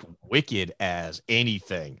 It looked wicked as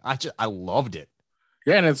anything. I loved it.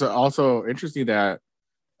 Yeah, and it's also interesting that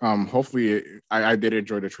hopefully I did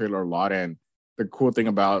enjoy the trailer a lot, and the cool thing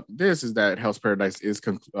about this is that Hell's Paradise is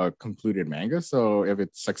concluded manga, so if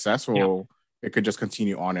it's successful, it could just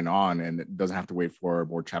continue on, and it doesn't have to wait for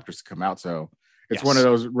more chapters to come out. So it's one of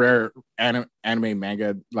those rare anime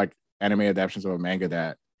manga, like anime adaptations of a manga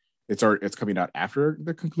that it's coming out after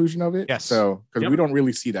the conclusion of it. Yes. So because we don't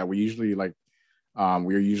really see that, we usually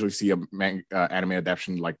see a anime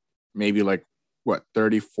adaptation like maybe like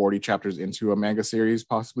 30-40 chapters into a manga series,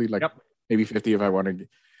 possibly like maybe 50 if I want to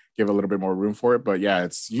give a little bit more room for it. But yeah,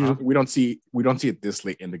 it's usually we don't see it this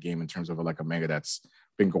late in the game in terms of like a manga that's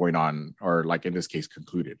been going on, or like in this case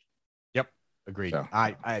concluded. Yep, agreed. So.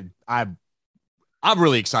 I'm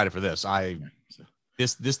really excited for this.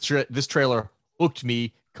 This trailer hooked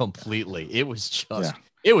me completely. It was just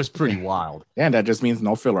it was pretty wild. Yeah, and that just means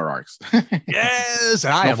no filler arcs. Yes,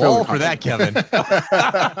 and I am all for that, Kevin.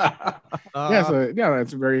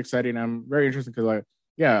 It's very exciting. I'm very interested because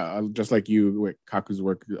just like you with Kaku's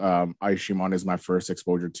work, Aishimon is my first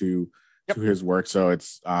exposure to his work. So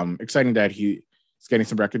it's exciting that he's getting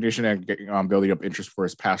some recognition and building up interest for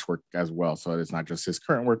his past work as well. So it's not just his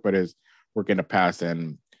current work, but his work in the past.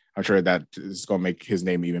 And I'm sure that is going to make his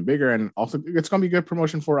name even bigger. And also it's going to be good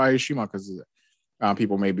promotion for Aishimon because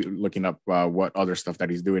people may be looking up what other stuff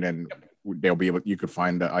that he's doing, and you could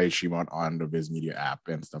find the Aishimon on the Viz Media app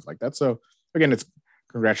and stuff like that. So again, it's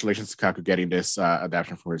congratulations to Kaku getting this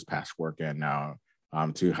adaptation for his past work, and now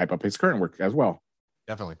to hype up his current work as well.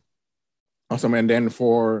 Definitely. Awesome. And then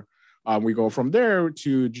we go from there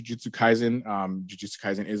to Jujutsu Kaisen. Jujutsu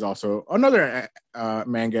Kaisen is also another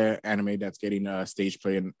manga anime that's getting a stage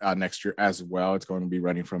play next year as well. It's going to be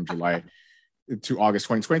running from July to August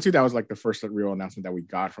 2022. That was like the first real announcement that we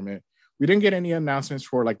got from it. We didn't get any announcements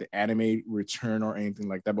for like the anime return or anything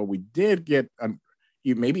like that, but we did get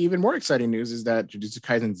maybe even more exciting news is that Jujutsu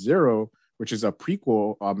Kaisen Zero, which is a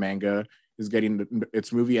prequel manga, is getting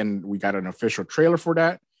its movie, and we got an official trailer for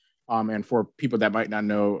that. And for people that might not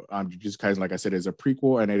know, Jujutsu Kaisen, like I said, is a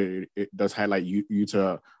prequel, and it does highlight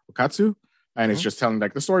Yuta Okatsu, and it's just telling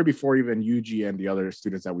like the story before even Yuji and the other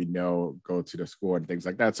students that we know go to the school and things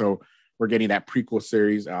like that. So we're getting that prequel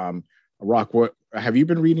series. Rock, what have you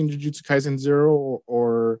been reading Jujutsu Kaisen Zero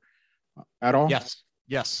or at all?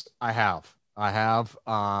 Yes, I have.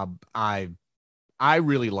 I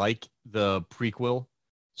really like the prequel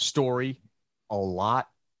story a lot.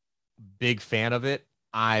 Big fan of it.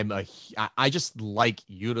 I just like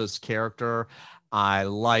Yuta's character. I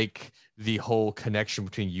like the whole connection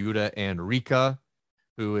between Yuta and Rika,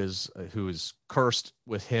 who is cursed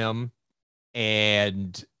with him,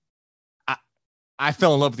 and I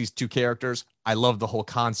fell in love with these two characters. I love the whole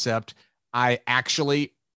concept. I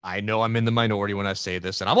know I'm in the minority when I say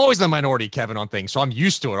this, and I'm always in the minority, Kevin, on things, so I'm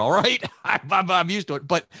used to it, all right? I'm used to it,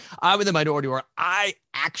 but I'm in the minority where I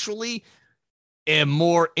actually am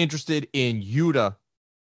more interested in Yuta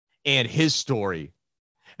and his story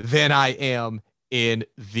than I am in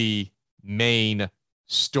the main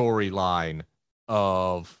storyline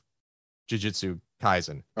of Jujutsu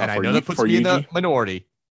Kaisen. And I For know that puts for me in the Yuji. minority.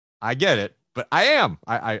 I get it, but I am.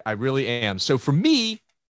 I really am. So for me,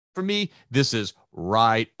 this is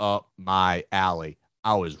right up my alley.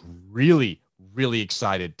 I was really, really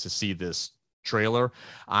excited to see this trailer.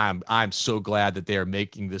 I'm so glad that they're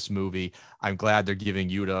making this movie. I'm glad they're giving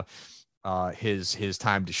Yuta his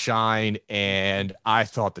time to shine. And I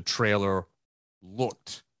thought the trailer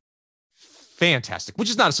looked fantastic, which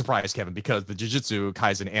is not a surprise, Kevin, because the Jujutsu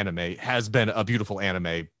Kaisen anime has been a beautiful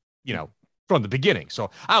anime, from the beginning.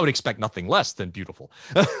 So I would expect nothing less than beautiful.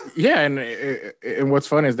 Yeah, and what's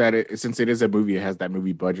fun is that since it is a movie, it has that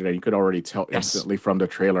movie budget, and you could already tell Yes. instantly from the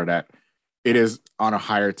trailer that it is on a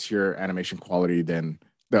higher tier animation quality than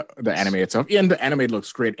the anime itself. Yeah, and the anime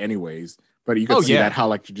looks great anyways, but you could Oh see yeah. that how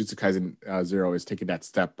like Jujutsu Kaisen Zero is taking that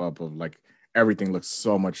step up of like everything looks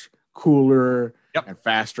so much cooler Yep. and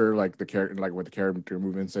faster, like the character, like with the character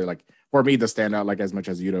movements. So like for me, the standout, like as much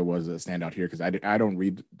as Yuta was a standout here, because I don't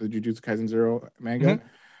read the Jujutsu Kaisen Zero manga.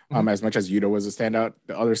 As much as Yuta was a standout,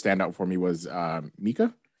 the other standout for me was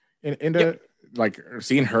Mika in the Yep. like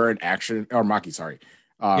seeing her in action, or Maki, sorry.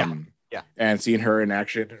 Yeah. Um, Yeah. and seeing her in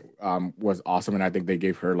action was awesome, and I think they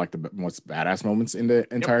gave her like the most badass moments in the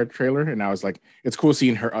Yep. entire trailer. And I was like, it's cool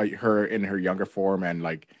seeing her in her younger form, and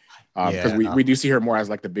like because Yeah. we do see her more as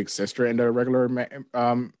like the big sister in the regular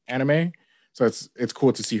anime. So it's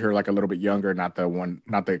cool to see her like a little bit younger, not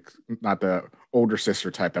the older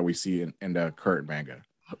sister type that we see in the current manga.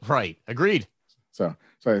 Right. Agreed. So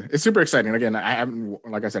it's super exciting. Again, I haven't,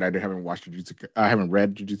 like I said, I haven't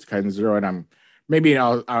read Jujutsu Kaisen Zero, and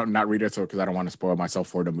I'll not read it so because I don't want to spoil myself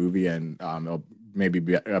for the movie, and it'll maybe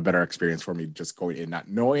be a better experience for me just going in not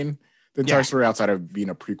knowing the entire story outside of being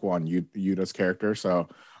a prequel on Yuta's character. So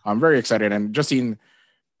I'm very excited, and just seeing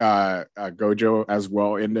Gojo as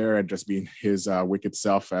well in there and just being his wicked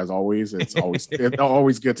self as always. It's always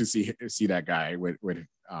good to see that guy with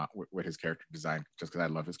his character design, just because I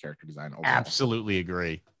love his character design overall. Absolutely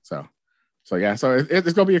agree. So yeah, so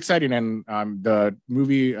it's going to be exciting. And the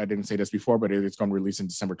movie, I didn't say this before, but it's going to release in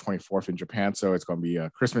December 24th in Japan. So it's going to be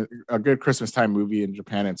a good Christmas time movie in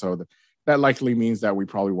Japan. And so that likely means that we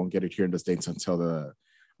probably won't get it here in the States until the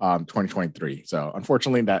 2023. So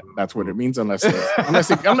unfortunately, that's what it means unless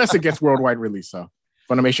it gets worldwide release. So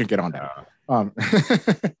Funimation, get on that.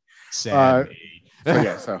 Sadly.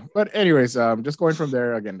 But anyways, just going from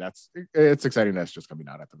there again, it's exciting. That's just coming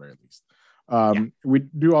out at the very least. We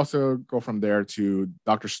do also go from there to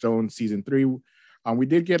Dr. Stone season 3. We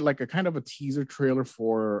did get like a kind of a teaser trailer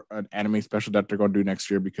for an anime special that they're going to do next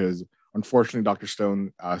year, because unfortunately Dr.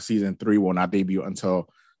 Stone season 3 will not debut until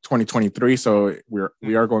 2023. So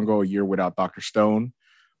we are going to go a year without Dr. Stone.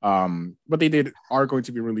 But they are going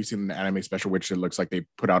to be releasing an anime special, which it looks like they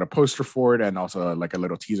put out a poster for it and also like a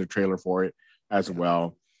little teaser trailer for it as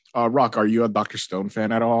well. Rock, are you a Dr. Stone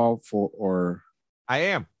fan at all? I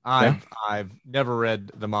am. I've never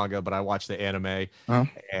read the manga, but I watched the anime,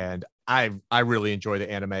 and I really enjoy the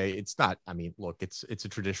anime. It's not. I mean, look, it's a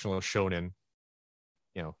traditional shonen,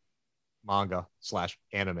 manga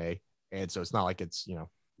 / anime, and so it's not like it's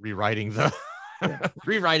rewriting the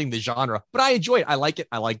rewriting the genre. But I enjoy it. I like it.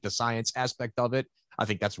 I like the science aspect of it. I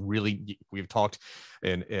think that's really, we've talked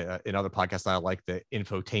in other podcasts. I like the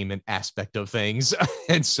infotainment aspect of things,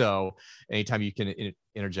 and so anytime you can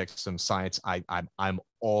interject some science, I'm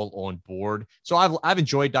all on board. So I've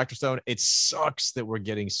enjoyed Dr. Stone. It sucks that we're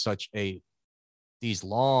getting these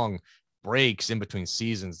long breaks in between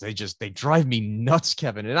seasons. They drive me nuts,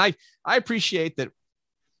 Kevin. And I appreciate that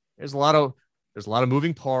there's a lot of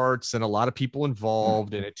moving parts and a lot of people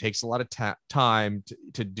involved, and it takes a lot of time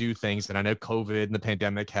to do things. And I know COVID and the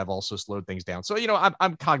pandemic have also slowed things down. So,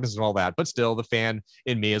 I'm cognizant of all that, but still the fan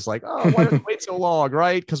in me is like, oh, why did we wait so long?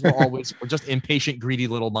 Right. Cause we're just impatient, greedy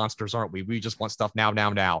little monsters, aren't we? We just want stuff now.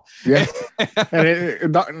 Yeah.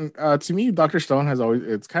 And to me, Dr. Stone has always,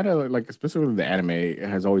 it's kind of like, especially the anime, it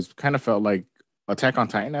has always kind of felt like Attack on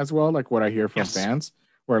Titan as well. Like what I hear from fans,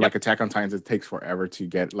 where like Attack on Titans, it takes forever to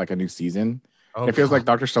get like a new season. Oh, it feels like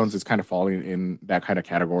Dr. Stone's is kind of falling in that kind of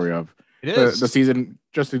category of the season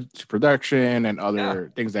just to production and other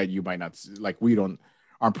things that you might not like. We aren't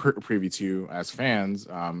privy to as fans.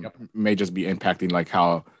 May just be impacting like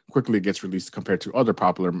how quickly it gets released compared to other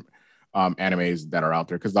popular animes that are out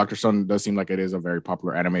there. Because Dr. Stone does seem like it is a very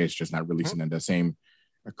popular anime. It's just not releasing in the same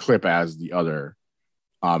clip as the other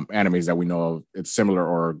animes that we know of. It's similar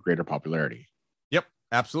or greater popularity. Yep,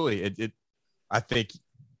 absolutely. I think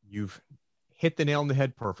you've hit the nail on the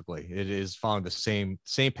head perfectly. It is following the same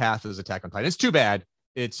path as Attack on Titan. It's too bad.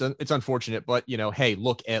 It's unfortunate, but hey,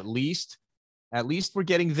 look, at least we're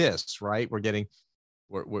getting this, right? We're getting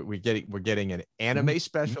We're getting an anime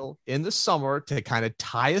special in the summer to kind of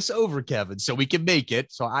tie us over, Kevin, so we can make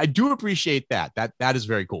it. So I do appreciate that. That is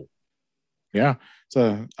very cool. Yeah.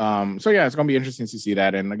 So yeah, it's gonna be interesting to see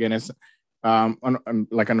that. And again, it's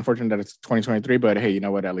like unfortunate that it's 2023, but hey, you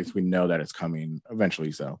know what? At least we know that it's coming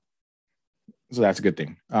eventually. So that's a good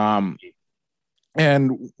thing.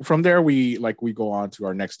 And from there, we go on to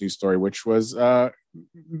our next news story, which was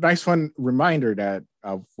nice, fun reminder that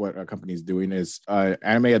of what a company is doing is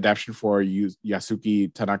anime adaptation for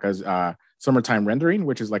Yasuki Tanaka's Summertime Rendering,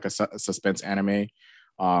 which is like a suspense anime.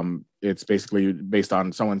 It's basically based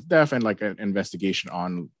on someone's death and like an investigation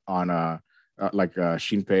on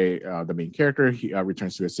Shinpei, the main character. He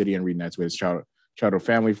returns to a city and reunites with his childhood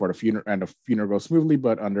family for the funeral, and the funeral goes smoothly,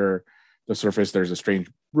 but under the surface, there's a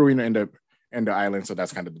strange brewing in the island. So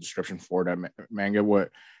that's kind of the description for that manga.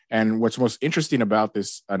 What's most interesting about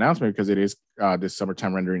this announcement, because it is this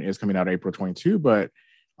Summertime Rendering is coming out April 22, but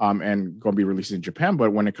and going to be released in Japan.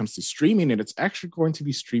 But when it comes to streaming, it's actually going to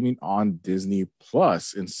be streaming on Disney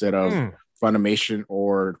Plus instead of Funimation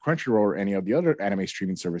or Crunchyroll or any of the other anime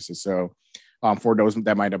streaming services. So for those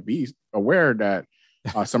that might not be aware, that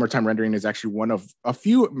Summertime Rendering is actually one of a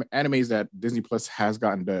few animes that Disney Plus has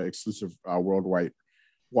gotten the exclusive worldwide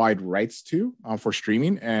rights to for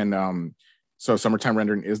streaming. And so Summertime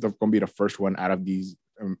Rendering is going to be the first one out of these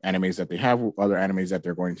animes that they have. Other animes that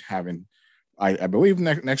they're going to have in, I believe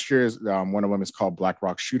next year is one of them is called Black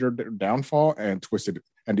Rock Shooter Downfall, and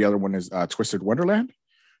the other one is Twisted Wonderland.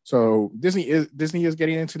 So Disney is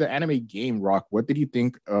getting into the anime game. Rock, what did you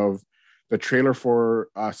think of the trailer for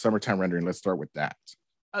Summertime Rendering? Let's start with that.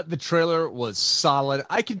 The trailer was solid.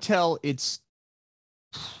 I can tell it's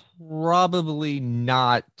probably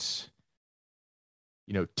not,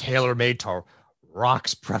 tailor-made to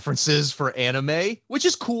Rock's preferences for anime, which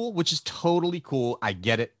is cool, which is totally cool. I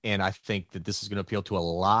get it. And I think that this is going to appeal to a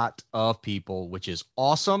lot of people, which is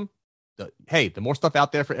awesome. The more stuff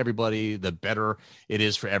out there for everybody, the better it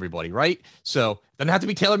is for everybody, right? So it doesn't have to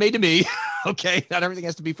be tailor-made to me. Okay. Not everything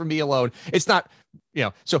has to be for me alone. It's not,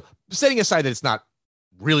 so setting aside that it's not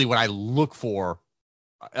really what I look for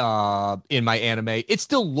in my anime, it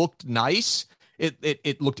still looked nice.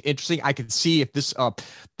 It looked interesting. I could see if this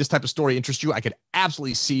type of story interests you. I could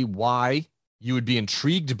absolutely see why you would be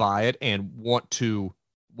intrigued by it and want to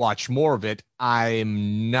watch more of it.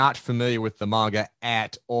 I'm not familiar with the manga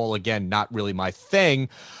at all. Again, not really my thing,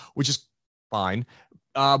 which is fine.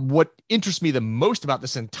 What interests me the most about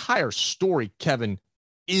this entire story, Kevin,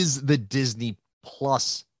 is the Disney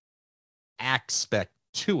Plus aspect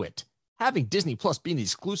to it. Having Disney Plus being the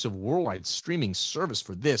exclusive worldwide streaming service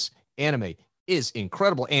for this anime is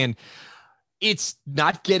incredible. And it's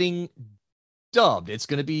not getting dubbed. It's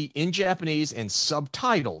going to be in Japanese and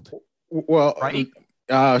subtitled. Well, right?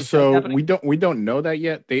 So we don't know that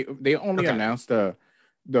yet. They only announced the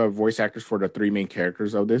voice actors for the three main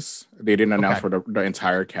characters of this. They didn't announce for the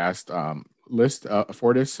entire cast list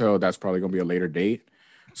for this, so that's probably going to be a later date.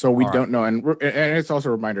 So we don't know, and it's also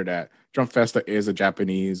a reminder that Jump Festa is a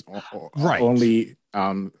Japanese only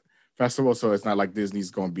festival, so it's not like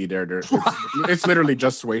Disney's going to be there. It's literally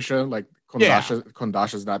just Shueisha. Like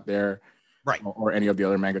Kondasha's not there, right? Or any of the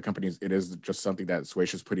other manga companies. It is just something that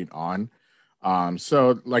Shueisha's putting on.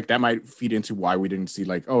 So like that might feed into why we didn't see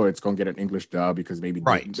like, oh, it's going to get an English dub, because maybe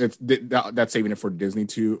that's saving it for Disney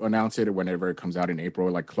to announce it whenever it comes out in April.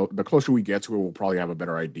 Like the closer we get to it, we'll probably have a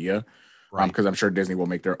better idea. Because I'm sure Disney will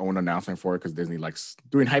make their own announcement for it, because Disney likes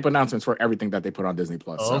doing hype announcements for everything that they put on Disney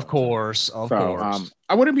Plus. Of course.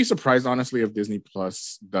 I wouldn't be surprised, honestly, if Disney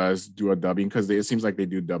Plus does do a dubbing, because it seems like they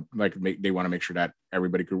do dub, like they want to make sure that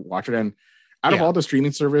everybody could watch it. And out of all the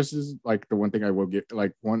streaming services, like the one thing I will give,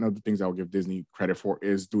 like one of the things I'll give Disney credit for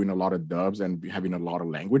is doing a lot of dubs and having a lot of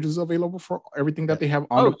languages available for everything that they have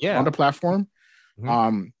on the platform.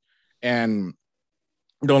 Mm-hmm. And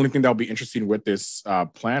the only thing that'll be interesting with this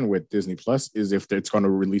plan with Disney Plus is if it's going to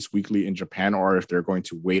release weekly in Japan, or if they're going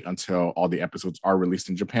to wait until all the episodes are released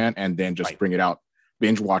in Japan and then just bring it out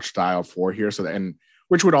binge watch style for here. So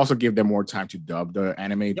which would also give them more time to dub the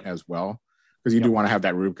anime as well, because you do want to have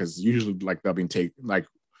that room, because usually like dubbing take like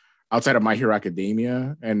outside of My Hero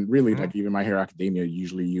Academia, and really like even My Hero Academia,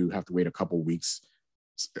 usually you have to wait a couple weeks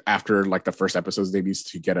after like the first episode's debuts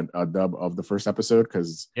to get a dub of the first episode,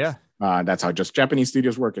 because that's how just Japanese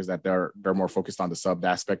studios work, is that they're more focused on the sub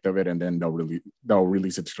aspect of it, and then they'll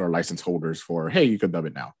release it to their license holders for, hey, you could dub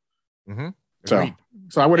it now. So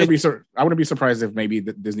I wouldn't be surprised if maybe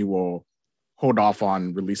Disney will hold off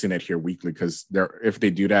on releasing it here weekly, because if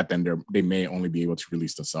they do that, then they may only be able to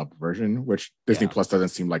release the sub version, which Disney Plus doesn't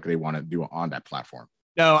seem like they want to do on that platform.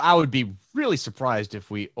 No, I would be really surprised if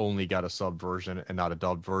we only got a sub version and not a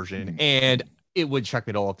dubbed version. Mhm. And it would check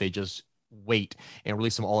me at all if they just wait and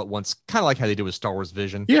release them all at once, kind of like how they did with Star Wars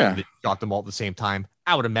Vision. Yeah. They shot them all at the same time.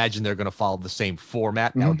 I would imagine they're going to follow the same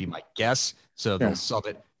format. That would be Hmm. my guess. So they'll Yeah. sub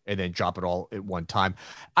it and then drop it all at one time.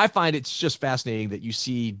 I find it's just fascinating that you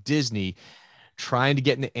see Disney trying to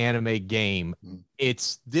get in the anime game. Mhm.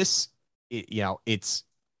 It's this, it's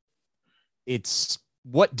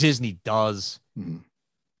what Disney does. Mhm.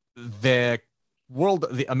 The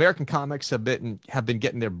American comics have been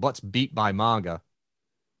getting their butts beat by manga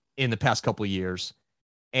in the past couple of years,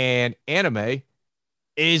 and anime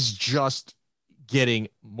is just getting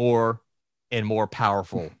more and more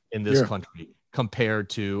powerful in this Yeah. country compared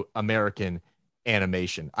to American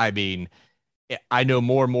animation. I mean, I know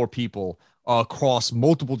more and more people across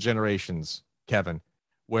multiple generations, Kevin,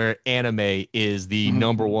 where anime is the Mhm.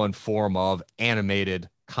 number one form of animated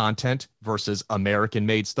content versus American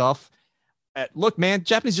made stuff. Look, man,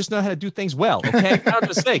 Japanese just know how to do things well. Okay, I'm not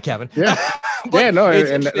gonna say, Kevin. Yeah. But Yeah. No. it's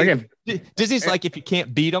And interesting. again, Disney's eh, like, if you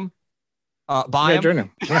can't beat them, buy yeah, them. join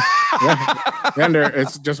them. Yeah. Yeah. And there,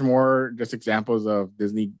 it's just more just examples of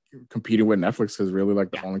Disney competing with Netflix because really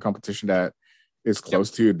like the Yeah. only competition that is Yep.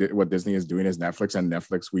 close to what Disney is doing is Netflix, and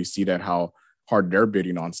Netflix we see that how hard they're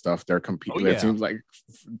bidding on stuff. They're Oh competing. It yeah. seems like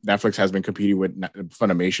Netflix has been competing with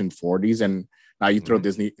Funimation for these, and now you throw Mhm.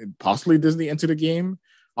 Disney, possibly Disney, into the game.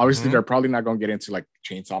 Obviously, Mhm. they're probably not going to get into like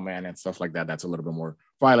Chainsaw Man and stuff like that. That's a little bit more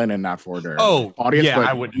violent and not for their Oh audience. yeah, I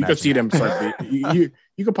But wouldn't you could imagine see them start. that.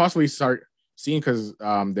 You could possibly start seeing because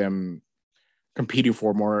them competing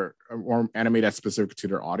for more anime that's specific to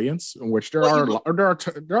their audience, in which there Well, you are look.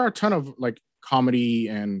 there are a ton of like comedy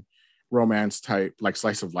and romance type like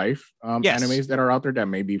slice of life Yes. animes that are out there that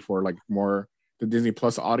may be for like more the Disney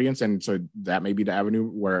Plus audience, and so that may be the avenue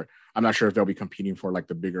where I'm not sure if they'll be competing for like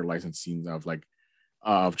the bigger licensed scenes of like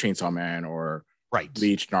of Chainsaw Man or Right.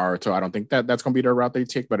 Bleach, Naruto. I don't think that that's going to be the route they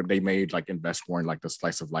take, but they may like invest more in like the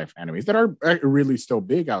slice of life animes that are really still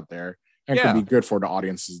big out there and could be Yeah. good for the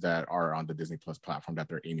audiences that are on the Disney Plus platform that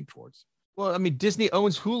they're aiming towards. Well, I mean, Disney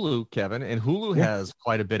owns Hulu, Kevin, and Hulu Yeah, has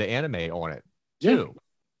quite a bit of anime on it yeah, too.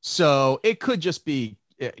 So it could just be,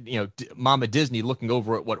 Mama Disney looking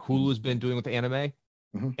over at what Hulu's been doing with anime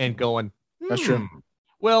hmm, and going, that's true.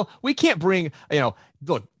 well, we can't bring,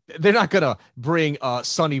 look, they're not gonna bring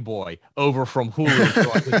Sunny Boy over from Hulu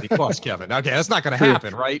to on Disney Plus, Kevin. Okay, that's not gonna True.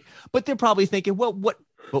 happen, right? But they're probably thinking, well,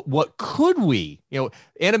 what could we?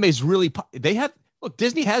 Anime's really they have look,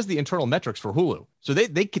 Disney has the internal metrics for Hulu. So they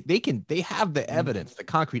have the Mhm, evidence, the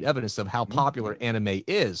concrete evidence of how mhm, popular anime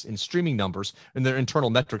is in streaming numbers and their internal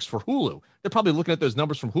metrics for Hulu. They're probably looking at those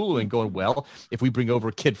numbers from Hulu and going, well, if we bring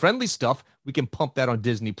over kid-friendly stuff, we can pump that on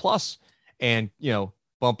Disney Plus and,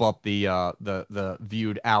 bump up the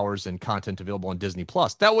viewed hours and content available on Disney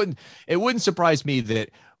Plus. It wouldn't surprise me that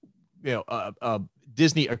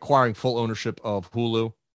Disney acquiring full ownership of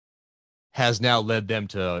Hulu has now led them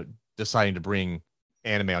to deciding to bring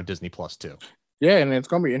anime on Disney Plus too. yeah, and it's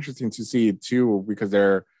going to be interesting to see too because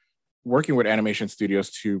they're working with animation studios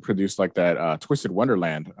to produce like that Twisted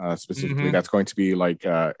Wonderland specifically. Mm-hmm. That's going to be like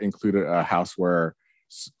included a house where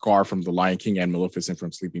Scar from The Lion King and Maleficent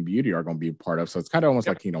from Sleeping Beauty are going to be a part of. So it's kind of almost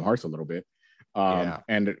Yep. like Kingdom Hearts a little bit. Yeah.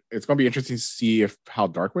 And it's going to be interesting to see if how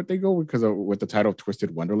dark would they go because with the title of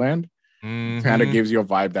Twisted Wonderland, kind of Mm-hmm. gives you a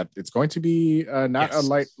vibe that it's going to be not a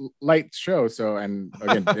Yes. light show. So and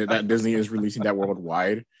again, that Disney is releasing that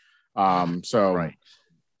worldwide. So Right.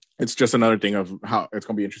 it's just another thing of how it's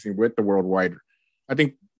going to be interesting with the worldwide. I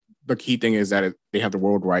think the key thing is that they have the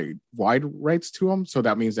worldwide wide rights to them, so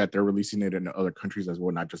that means that they're releasing it in other countries as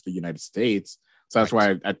well, not just the United States. So that's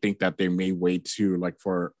Right. why I think that they may wait to like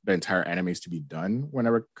for the entire animes to be done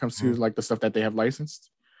whenever it comes to Mhm. like the stuff that they have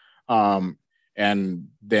licensed. Um, and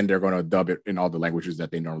then they're going to dub it in all the languages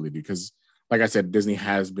that they normally do because, like I said, Disney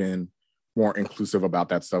has been more inclusive about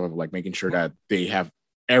that stuff of like making sure that they have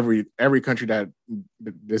every country that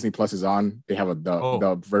Disney Plus is on, they have a Oh,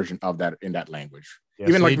 dub version of that in that language. yes,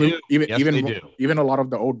 Even they like do. even Yes, they do. even a lot of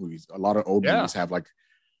the old movies, a lot of old Yeah. movies have like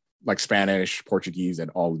Spanish, Portuguese, and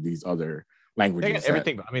all of these other They languages got that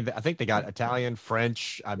everything. I mean, I think they got Italian,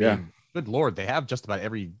 French. I yeah, mean, good Lord, they have just about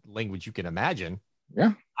every language you can imagine.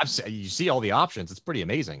 yeah, You see all the options. It's pretty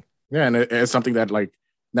amazing. yeah, and it's something that like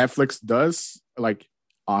Netflix does like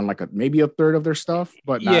on like maybe a third of their stuff,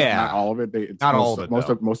 but not Yeah. all of it. It's Not all of it,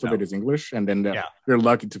 though. most of No. it is English, and then Yeah. they're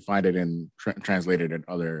lucky to find it in translated in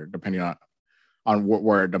other depending on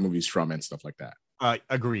where the movie's from and stuff like that.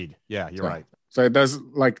 Agreed. Yeah, you're So, right. so it does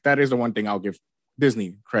like that is the one thing I'll give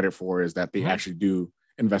Disney credit for is that they Mhm. actually do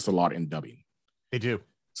invest a lot in dubbing. They do. They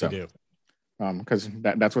So do. because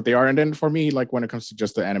that's what they are. And then for me, like when it comes to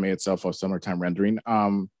just the anime itself of summertime rendering,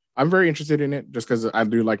 I'm very interested in it just because I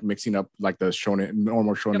do like mixing up like the shonen,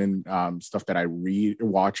 normal shonen stuff that I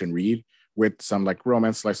watch and read with some like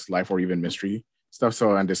romance, slice of life, or even mystery stuff.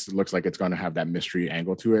 So, and this looks like it's going to have that mystery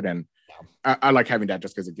angle to it, and I like having that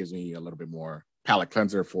just because it gives me a little bit more palate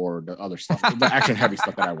cleanser for the other stuff, the action heavy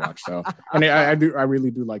stuff that I watch. So, and I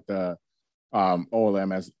really do like the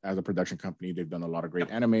OLM as a production company. They've done a lot of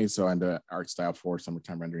great anime. So, and the art style for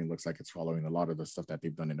summertime rendering looks like it's following a lot of the stuff that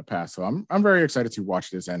they've done in the past. So I'm very excited to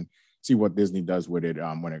watch this and see what Disney does with it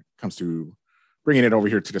when it comes to bringing it over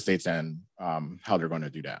here to the States and how they're going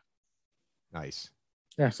to do that. Nice.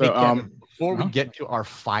 Yeah. So hey, Kevin, before we get to our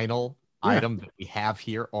final item that we have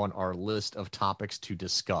here on our list of topics to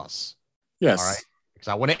discuss. Yes. All right. Because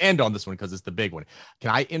I want to end on this one because it's the big one.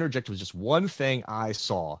 Can I interject with just one thing I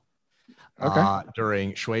saw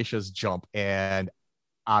during Shueisha's jump? And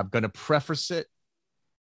I'm going to preface it.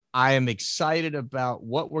 I am excited about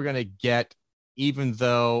what we're going to get, even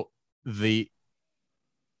though the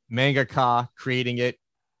mangaka creating it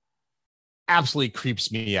absolutely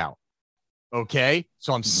creeps me out. Okay.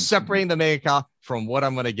 So I'm separating the mangaka from what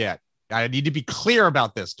I'm going to get. I need to be clear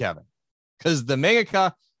about this, Kevin, because the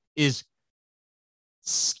mangaka is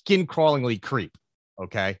skin crawlingly creep.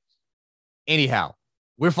 Okay. Anyhow,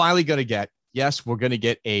 we're finally going to get, we're going to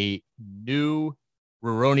get a new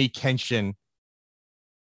Rurouni Kenshin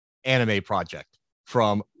anime project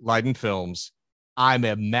from Leiden Films. I'm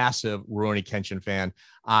a massive Rurouni Kenshin fan.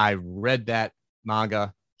 I read that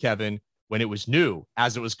manga, Kevin, when it was new,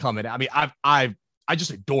 as it was coming. I mean, I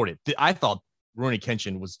just adored it. I thought Rurouni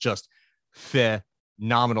Kenshin was just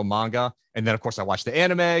phenomenal manga. And then, of course, I watched the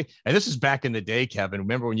anime. And this is back in the day, Kevin.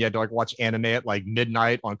 Remember when you had to like watch anime at like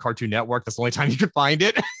midnight on Cartoon Network? That's the only time you could find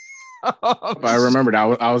it. I remember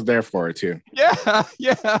that. I was there for it too. Yeah.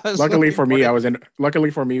 Luckily for me,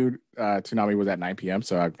 Toonami was at 9 p.m.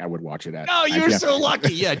 So I would watch it at. No, you're so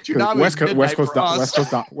lucky. Yeah, Toonami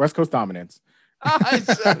West Coast dominance.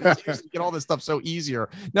 Get all this stuff so easier.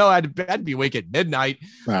 No, I'd be awake at midnight.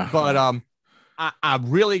 But I'm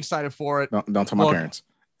really excited for it. Don't tell my parents.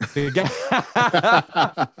 The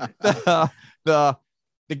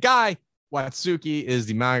guy Watsuki is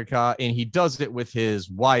the mangaka, and he does it with his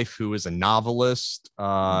wife, who is a novelist,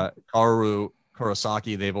 Kaoru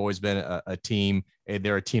Kurosaki. They've always been a team, and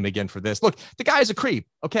they're a team again for this. Look, the guy's a creep.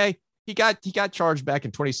 Okay, he got charged back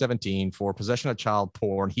in 2017 for possession of child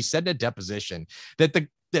porn. He said in a deposition that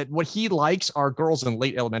what he likes are girls in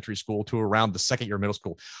late elementary school to around the second year of middle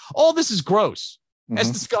school. All this is gross. That's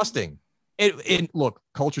disgusting. And look,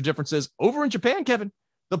 culture differences over in Japan, Kevin.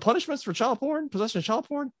 The punishments for child porn, possession of child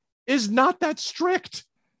porn, is not that strict.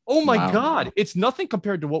 Oh my God. It's nothing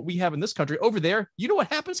compared to what we have in this country. Over there, you know what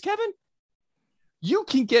happens, Kevin? You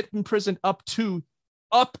can get imprisoned up to,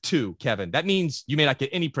 Kevin. That means you may not get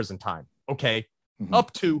any prison time. Okay.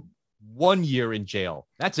 Up to 1 year in jail.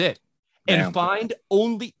 That's it. And fined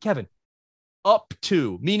only, Kevin, up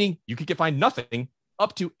to, meaning you could get fined nothing,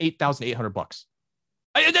 up to $8,800.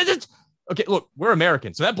 Okay, look, we're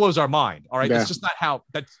American, so that blows our mind. All right. That's just not how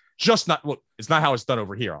it's not how it's done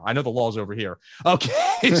over here. I know the law's over here.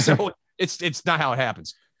 Okay. So it's not how it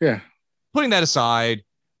happens. Yeah. Putting that aside,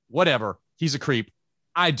 whatever. He's a creep.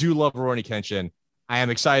 I do love Rurouni Kenshin. I am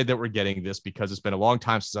excited that we're getting this because it's been a long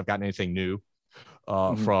time since I've gotten anything new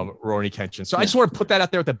from Rurouni Kenshin. So I just want to put that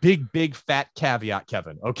out there with a big fat caveat,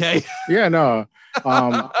 Kevin. Okay. Yeah, no.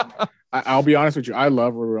 I'll be honest with you. I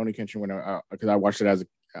love Rurouni Kenshin because I watched it as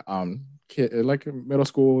a kid, like middle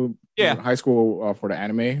school, high school for the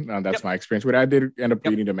anime. That's my experience with it. I did end up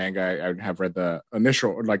reading the manga. I have read the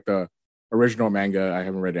initial, like the original manga. I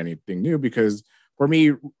haven't read anything new because for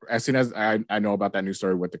me, as soon as I know about that new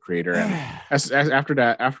story with the creator, and after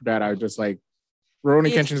that, I just like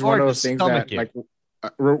Rurouni Kenshin is one of those things that like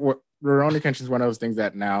Rurouni Kenshin is one of those things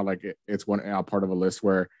that now like it's part of a list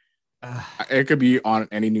where it could be on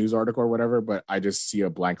any news article or whatever, but I just see a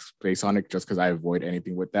blank space on it just because I avoid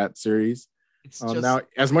anything with that series. Now,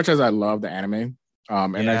 as much as I love the anime,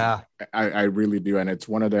 I really do, and it's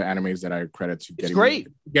one of the animes that I credit to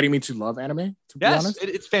getting me to love anime. To be honest,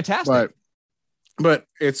 it's fantastic. But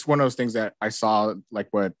it's one of those things that I saw like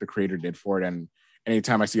what the creator did for it, and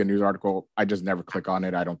anytime I see a news article, I just never click on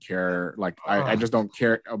it. I don't care. Like I just don't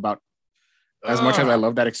care about as much as I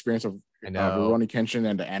love that experience of Rurouni Kenshin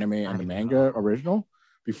and the anime and the manga original.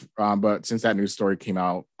 But since that news story came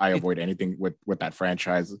out, I avoid anything with that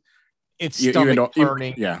franchise. It's stomach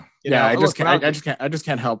turning. I just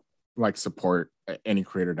can't help like support any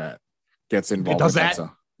creator that gets involved. Does with that?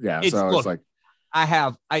 So it's like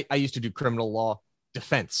I used to do criminal law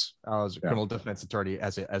defense. I was a criminal defense attorney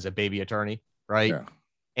as a baby attorney. right? Yeah.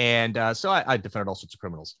 And so I defended all sorts of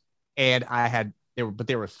criminals, and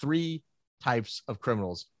there were three types of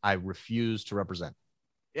criminals I refused to represent.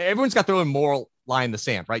 Everyone's got their own moral line in the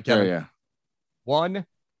sand, right, Kevin? Yeah. One,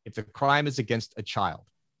 if the crime is against a child,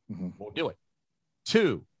 won't do it.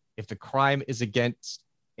 Two, if the crime is against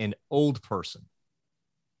an old person,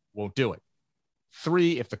 won't do it.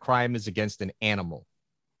 Three, if the crime is against an animal,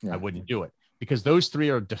 I wouldn't do it, because those three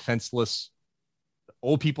are defenseless.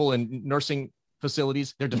 Old people in nursing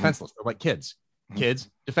facilities, they're defenseless. They're like kids. Kids,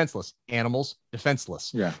 defenseless. Animals,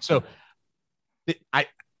 defenseless. Yeah. So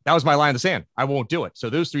that was my line in the sand. I won't do it. So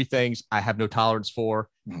those three things I have no tolerance for.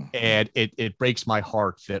 And it breaks my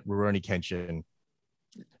heart that Rurouni Kenshin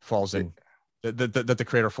falls in, that the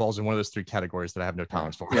creator falls in one of those three categories that I have no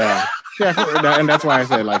tolerance for. Yeah. And that's why I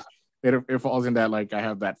say, like, it falls in that, like, I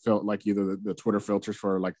have that like either the Twitter filters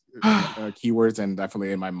for like keywords, and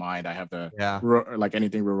definitely in my mind I have like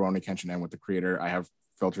anything Rurouni Kenshin and with the creator, I have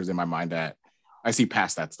filters in my mind that I see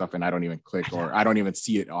past that stuff and I don't even click, or I don't even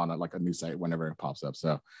see it on like a news site whenever it pops up.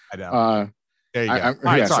 So I know. There you go. All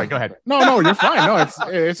right, sorry, go ahead. No, you're fine. No,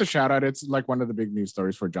 it's a shout out. It's like one of the big news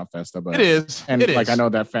stories for Jump Festa, but it is. And I know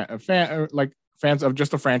that fans of just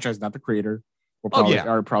the franchise, not the creator,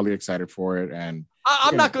 are probably excited for it. And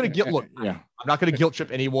I'm not going to I'm not going to guilt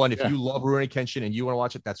trip anyone. If you love Rurouni Kenshin and you want to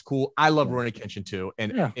watch it, that's cool. I love Rurouni Kenshin too,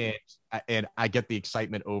 and I get the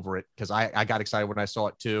excitement over it because I got excited when I saw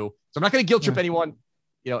it too. So I'm not going to guilt trip anyone.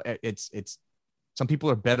 You know, it's some people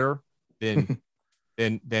are better than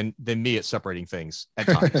me at separating things at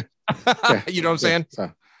times. You know what I'm saying?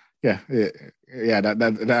 So,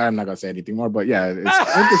 that I'm not gonna say anything more, but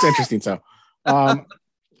it's interesting. So,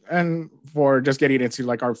 and for just getting into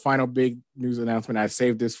like our final big news announcement, I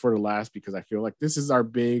saved this for the last because I feel like this is our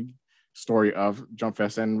big story of Jump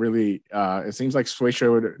Fest, and really, it seems like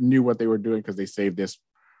Shueisha knew what they were doing because they saved this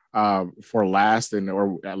for last,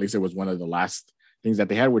 or at least it was one of the last things that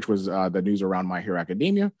they had, which was the news around My Hero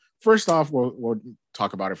Academia. First off, we'll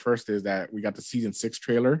talk about it first, is that we got the season 6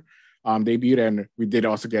 trailer debuted, and we did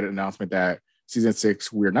also get an announcement that season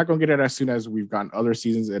 6, we're not going to get it as soon as we've gotten other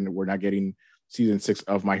seasons, and we're not getting season 6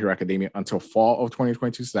 of My Hero Academia until fall of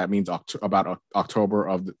 2022. So that means about October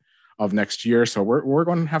of next year. So we're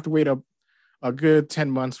going to have to wait a good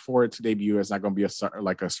 10 months for it to debut. It's not going to be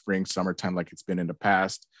a spring, summertime like it's been in the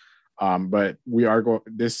past. But we are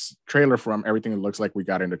this trailer, from everything it looks like we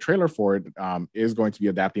got in the trailer for it, is going to be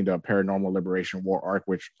adapting to a Paranormal Liberation War arc,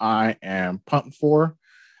 which I am pumped for.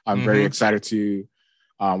 I'm very excited to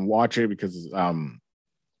watch it because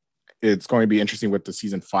it's going to be interesting with the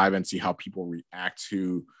season 5 and see how people react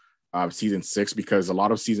to season 6, because a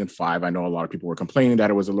lot of season 5, I know a lot of people were complaining that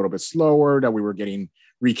it was a little bit slower, that we were getting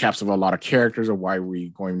recaps of a lot of characters, of why we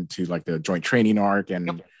going to like the joint training arc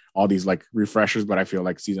and all these like refreshers. But I feel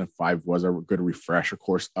like season 5 was a good refresher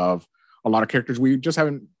course of a lot of characters we just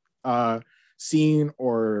haven't seen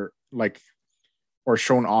or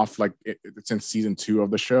shown off since season 2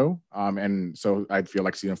 of the show. And so I feel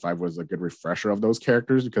like season 5 was a good refresher of those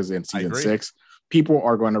characters, because in season 6, people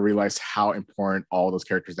are going to realize how important all those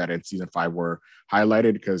characters that in season 5 were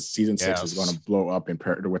highlighted, because season 6 is going to blow up in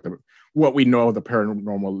with what we know of the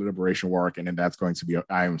Paranormal Liberation War arc. And then that's going to be,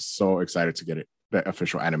 I am so excited to get it, the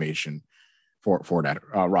official animation for that.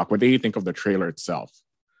 Rock, what do you think of the trailer itself?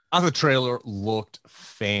 The trailer looked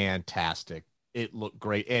fantastic. It looked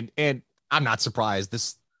great. And I'm not surprised.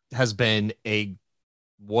 This has been a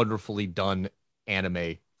wonderfully done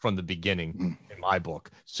anime from the beginning in my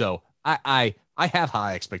book. So I have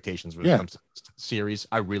high expectations when it comes to the series.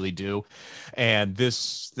 I really do. And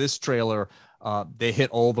this trailer, they hit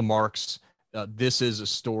all the marks. This is a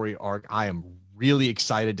story arc I am really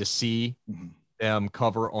excited to see them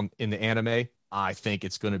cover in the anime. I think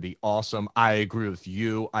it's going to be awesome. I agree with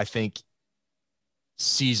you. I think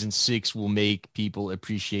season 6 will make people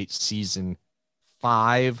appreciate season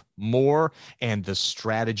 5 more, and the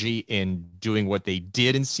strategy in doing what they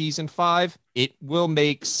did in season 5, it will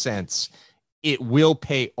make sense. It will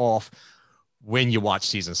pay off when you watch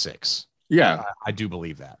season 6. Yeah, I do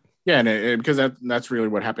believe that. Yeah, and because that's really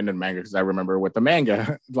what happened in manga. Because I remember with the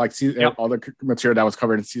manga, like all the material that was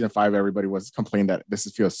covered in season 5, everybody was complaining that this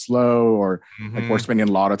feels slow, or like we're spending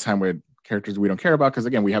a lot of time with characters we don't care about. Because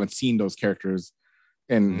again, we haven't seen those characters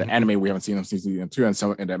in the anime. We haven't seen them since season 2, and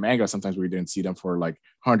so in the manga, sometimes we didn't see them for like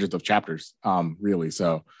hundreds of chapters. Really,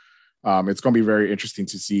 so it's going to be very interesting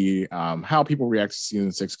to see how people react to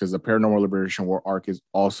season 6, because the Paranormal Liberation War arc is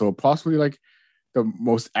also possibly like the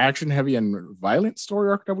most action heavy and violent story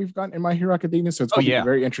arc that we've gotten in My Hero Academia. So it's going to be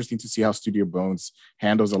very interesting to see how Studio Bones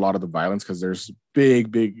handles a lot of the violence, because there's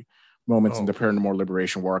big moments in the Paranormal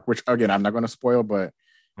Liberation War arc, which again, I'm not going to spoil, but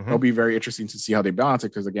it'll be very interesting to see how they balance it.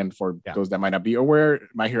 Because again, for those that might not be aware,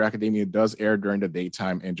 My Hero Academia does air during the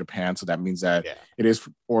daytime in Japan, so that means that it is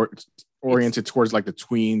oriented towards like the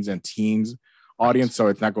tweens and teens audience. So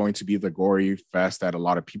it's not going to be the gory fest that a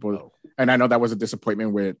lot of people. And I know that was a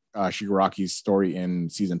disappointment with Shigaraki's story in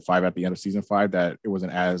season 5. At the end of season 5, that it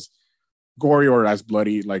wasn't as gory or as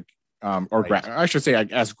bloody, like I should say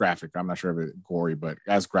as graphic. I'm not sure if it's gory, but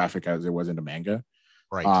as graphic as it was in the manga.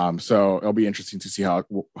 Right. So it'll be interesting to see how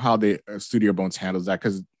the Studio Bones handles that,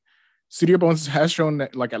 because Studio Bones has shown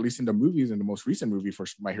that, like, at least in the movies, in the most recent movie for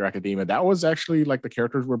My Hero Academia, that was actually like the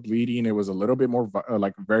characters were bleeding. It was a little bit more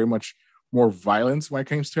like very much more violence when it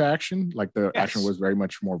comes to action. Like the action was very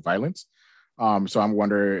much more violence. So I'm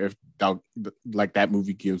wondering if that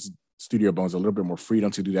movie gives Studio Bones a little bit more freedom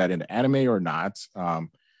to do that in the anime or not.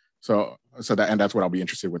 So that's what I'll be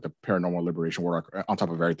interested with the Paranormal Liberation work, on top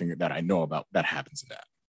of everything that I know about that happens in that.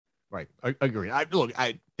 Right. I agree.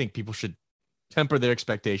 I think people should temper their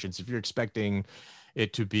expectations. If you're expecting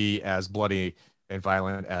it to be as bloody and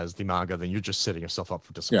violent as the manga, then you're just setting yourself up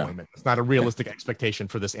for disappointment. It's not a realistic expectation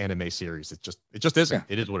for this anime series. It just isn't.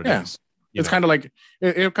 It is what it is. It's kind of like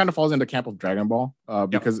it kind of falls in the camp of Dragon Ball,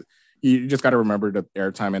 because you just got to remember that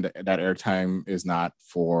airtime, and that airtime is not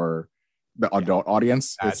for the adult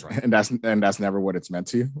audience. That's right. and that's never what it's meant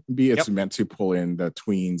to be. It's meant to pull in the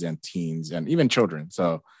tweens and teens and even children.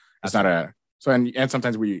 So it's not and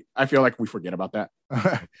sometimes I feel like we forget about that.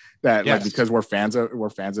 Like, because we're fans of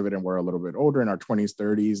it, and we're a little bit older in our 20s,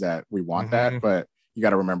 30s, that we want that. But you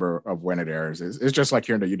got to remember of when it airs. It's just like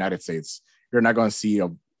here in the United States, you're not going to see a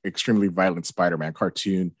extremely violent Spider-Man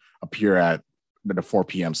cartoon appear at the 4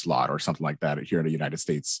 p.m. slot or something like that here in the United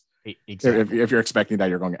States. Exactly. If you're expecting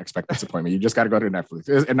that, you're going to expect disappointment. You just got to go to Netflix,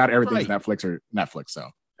 and not everything's Netflix or Netflix. So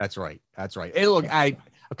that's right. Hey, look, I'm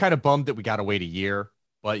kind of bummed that we got to wait a year,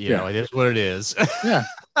 but you know, it is what it is.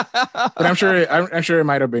 But I'm sure it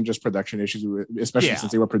might have been just production issues, especially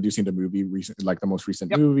since they were producing the movie like the most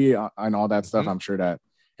recent movie and all that stuff. I'm sure that,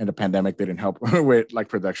 and the pandemic didn't help with like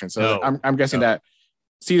production. So I'm guessing that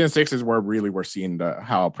season 6 is where really we're seeing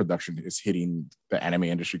how production is hitting the anime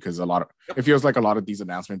industry, because it feels like a lot of these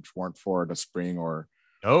announcements weren't for the spring or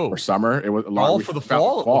summer. It was a lot all for the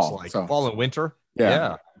fall. It looks like fall and winter.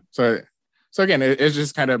 So again, it's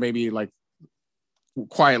just kind of maybe like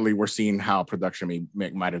quietly we're seeing how production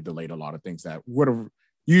might have delayed a lot of things that would have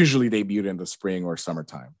usually debuted in the spring or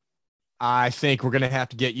summertime. I think we're gonna have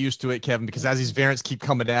to get used to it, Kevin, because as these variants keep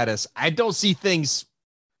coming at us, I don't see things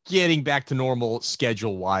getting back to normal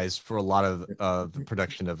schedule wise for a lot of the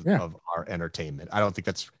production of our entertainment. I don't think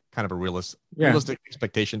that's kind of a realistic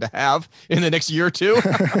expectation to have in the next year or two.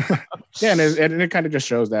 And it kind of just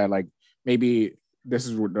shows that, like, maybe this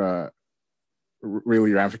is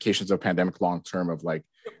really ramifications of pandemic long term, of like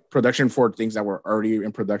production for things that were already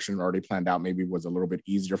in production, already planned out, maybe was a little bit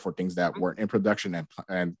easier for things that weren't in production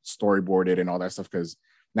and storyboarded and all that stuff, because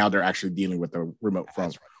now they're actually dealing with the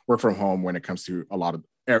work from home when it comes to a lot of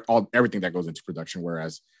everything that goes into production.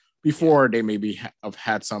 Whereas before they maybe have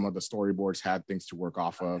had some of the storyboards, had things to work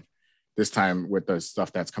off of. This time with the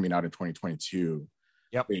stuff that's coming out in 2022,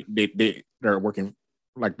 they're working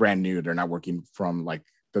like brand new. They're not working from like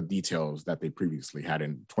the details that they previously had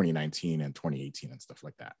in 2019 and 2018 and stuff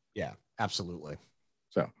like that. Yeah, absolutely.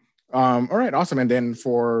 So, all right, awesome. And then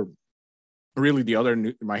for really the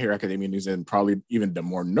other My Hero Academia news, and probably even the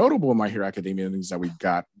more notable My Hero Academia news that we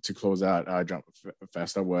got to close out Jump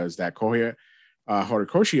Festa, was that Kohei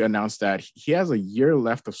Horikoshi announced that he has a year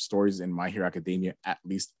left of stories in My Hero Academia, at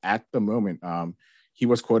least at the moment. He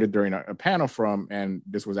was quoted during a panel and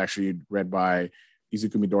this was actually read by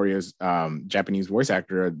Izuku Midoriya's Japanese voice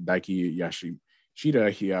actor, Daiki Yashishita.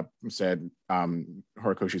 He said,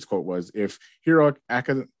 Horikoshi's quote was, "If Hero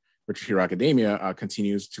Academia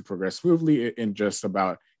continues to progress smoothly, in just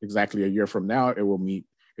about exactly a year from now, it will meet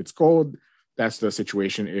its goal. That's the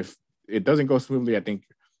situation. If it doesn't go smoothly, I think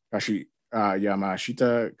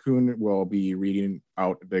Yamashita-kun will be reading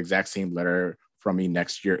out the exact same letter from me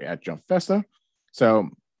next year at Jump Festa." So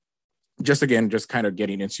just kind of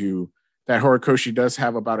getting into that, Horikoshi does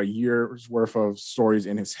have about a year's worth of stories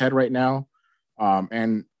in his head right now.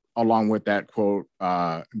 And along with that quote,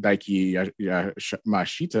 Daiki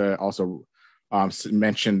Yamashita also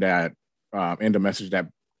mentioned that in the message that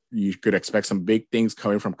you could expect some big things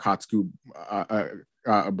coming from Katsuki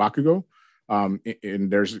Bakugo.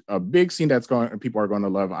 And there's a big scene people are going to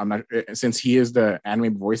love. Since he is the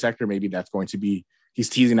anime voice actor, maybe that's going to be, he's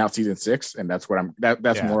teasing out season 6, and that's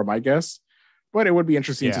more of my guess. But it would be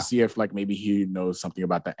interesting to see if like maybe he knows something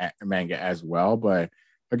about the manga as well. But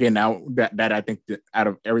again, now that I think that out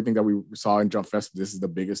of everything that we saw in Jump Fest, this is the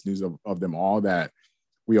biggest news of them all, that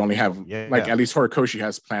we only have like Yeah. at least Horikoshi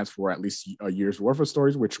has plans for at least a year's worth of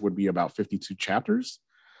stories, which would be about 52 chapters.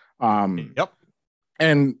 Yep.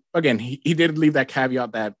 And again, he did leave that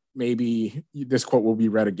caveat that maybe this quote will be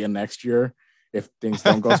read again next year if things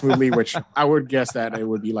don't go smoothly, which I would guess that it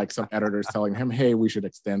would be like some editors telling him, hey, we should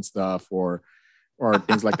extend stuff or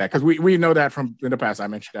things like that. Because we know that from in the past. I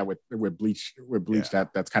mentioned that with Bleach, Yeah.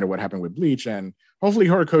 that's kind of what happened with Bleach. And hopefully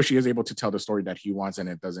Horikoshi is able to tell the story that he wants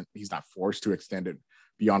and he's not forced to extend it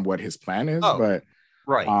beyond what his plan is. Oh, But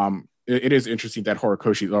right. it is interesting that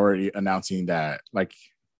Horikoshi is already announcing that like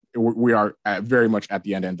we are very much at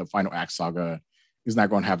the end, and the final act saga is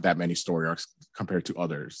not going to have that many story arcs compared to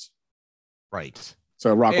others. Right.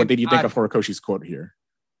 So, Rock, what And did you think of Horikoshi's quote here?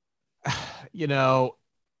 you know,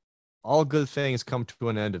 all good things come to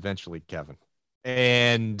an end eventually, Kevin.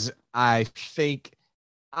 And I think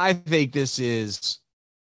this is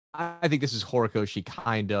Horikoshi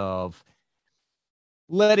kind of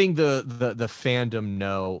letting the fandom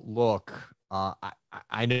know, look,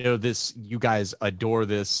 I know this, you guys adore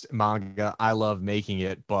this manga. I love making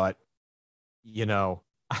it, but you know,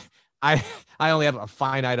 I I only have a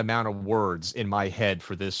finite amount of words in my head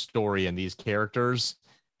for this story and these characters.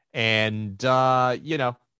 And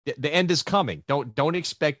the end is coming. Don't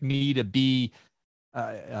expect me to be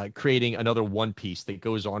creating another One Piece that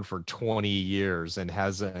goes on for 20 years and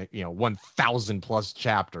has 1,000 plus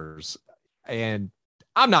chapters. And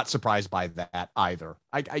I'm not surprised by that either.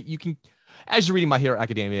 You can, as you're reading My Hero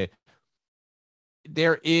Academia,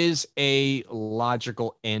 there is a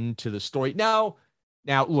logical end to the story.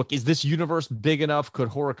 Now, look, is this universe big enough? Could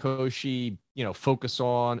Horikoshi, focus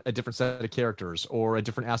on a different set of characters or a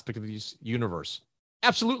different aspect of this universe?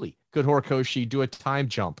 Absolutely. Could Horikoshi do a time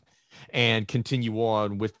jump and continue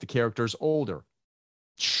on with the characters older?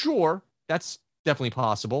 Sure, that's definitely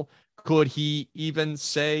possible. Could he even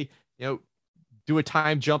say, do a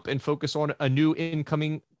time jump and focus on a new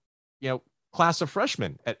incoming, class of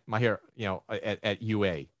freshmen at My Hero, at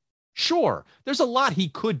UA? Sure, there's a lot he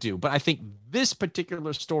could do, but I think this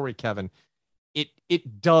particular story, Kevin,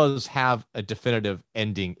 it does have a definitive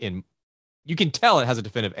ending. You can tell it has a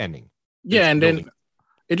definitive ending. Yeah, and then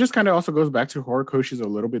it just kind of also goes back to Horikoshi's a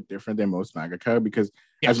little bit different than most mangaka because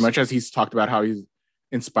as much as he's talked about how he's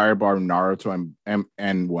inspired by Naruto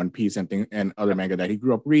and One Piece and other manga that he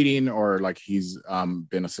grew up reading or like he's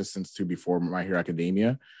been assistants to before My Hero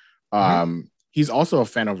Academia, he's also a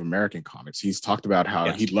fan of American comics. He's talked about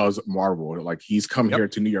how he loves Marvel. Like he's come here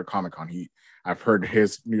to New York Comic Con. I've heard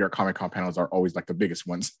his New York Comic Con panels are always like the biggest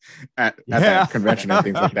ones at that convention and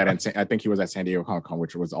things like that. And I think he was at San Diego Comic Con,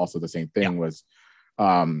 which was also the same thing.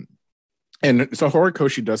 And so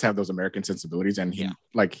Horikoshi does have those American sensibilities, and he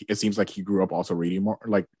like it seems like he grew up also reading more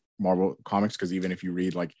like Marvel comics because even if you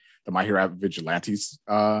read like the My Hero Vigilantes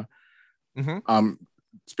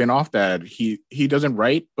spinoff that he doesn't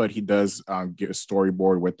write, but he does get a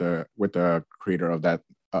storyboard with the creator of that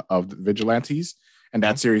of the Vigilantes, and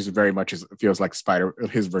that series very much feels like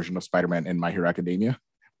his version of Spider-Man in My Hero Academia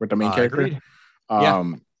with the main character.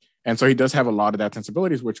 And so he does have a lot of that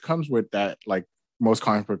sensibilities, which comes with that like most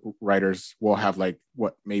comic book writers will have like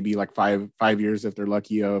maybe like five years if they're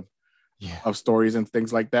lucky of stories and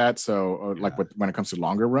things like that. So when it comes to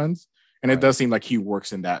longer runs. And it does seem like he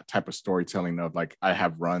works in that type of storytelling of like, I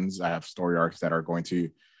have runs, I have story arcs that are going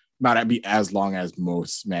to not be as long as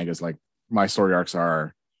most mangas. Like my story arcs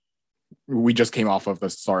we just came off of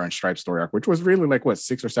the Star and Stripe story arc, which was really like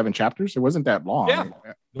 6 or 7 chapters. It wasn't that long. And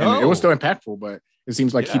it was still impactful, but it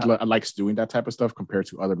seems like he likes doing that type of stuff compared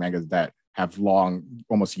to other mangas that have long,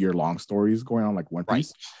 almost year-long stories going on, like One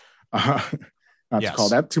Piece. Not to call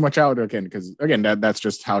that too much out again, because again, that's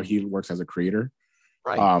just how he works as a creator.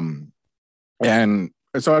 And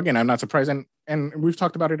so again, I'm not surprised. And we've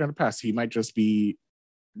talked about it in the past. He might just be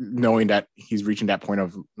knowing that he's reaching that point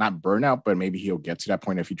of not burnout, but maybe he'll get to that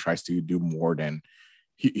point if he tries to do more than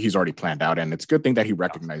he's already planned out. And it's a good thing that he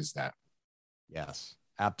recognizes that. Yes,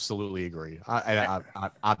 absolutely agree. I'm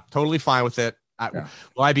totally fine with it.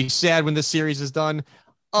 Will I be sad when this series is done?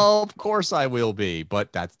 Of course I will be,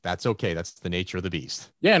 but that's okay. That's the nature of the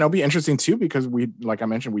beast. Yeah, and it'll be interesting too because like I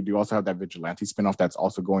mentioned, we do also have that Vigilante spinoff that's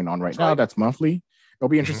also going on right now. That's monthly. It'll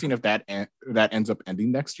be interesting if that ends up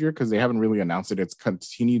ending next year because they haven't really announced it. It's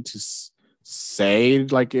continued to say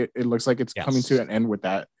like it looks like it's coming to an end with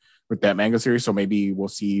that manga series. So maybe we'll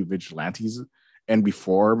see Vigilantes end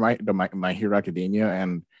before My Hero Academia,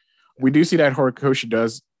 and we do see that Horikoshi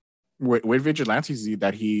does. With Vigilantes,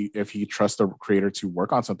 that if he trusts the creator to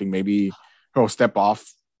work on something, maybe he'll step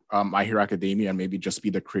off My Hero Academia and maybe just be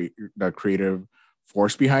the creative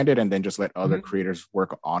force behind it, and then just let other Mhm. creators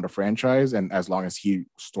work on the franchise. And as long as he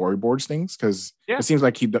storyboards things, because Yeah. it seems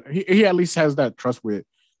like he at least has that trust with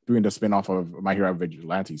doing the spinoff of My Hero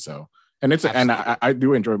Vigilante. So, and I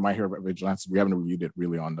do enjoy My Hero Vigilante. We haven't reviewed it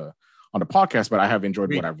really on the podcast, but I have enjoyed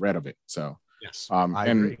what Agreed. I've read of it. So, Yes, I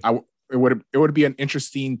and agree. it would be an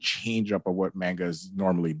interesting change up of what mangas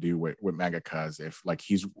normally do with mangakas if like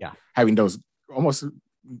he's Yeah. having those almost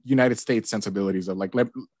United States sensibilities of like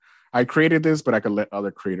I created this, but I could let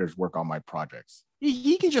other creators work on my projects.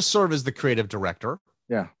 He can just serve as the creative director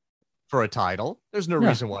Yeah, for a title. There's no yeah.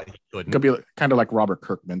 reason why he It couldn't. could be kind of like Robert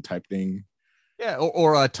Kirkman type thing. Yeah,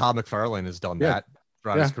 or Todd McFarlane has done Yeah. that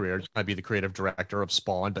throughout Yeah. his career. Just might be the creative director of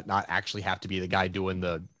Spawn, but not actually have to be the guy doing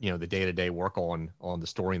the the day-to-day work on the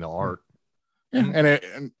story and the art. Yeah,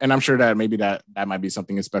 and I'm sure that maybe that might be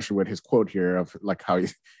something especially with his quote here of like how he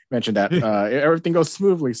mentioned that everything goes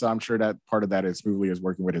smoothly. So I'm sure that part of that is smoothly is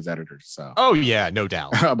working with his editors. So Oh yeah, no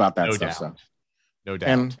doubt. about that No stuff. doubt. So No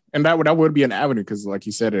doubt. and that would be an avenue because like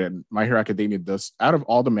you said, My Hero Academia does out of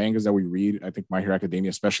all the mangas that we read, I think My Hero Academia,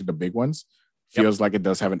 especially the big ones, feels like it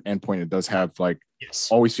does have an endpoint. It does have like Yes.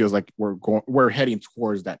 always feels like we're heading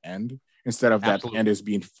towards that end instead of Absolutely. that end is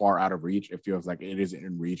being far out of reach. It feels like it isn't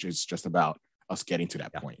in reach. It's just about us getting to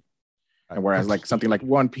that point. And whereas like something like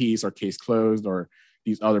One Piece or Case Closed or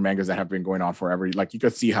these other mangas that have been going on forever, like you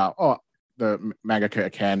could see how the mangaka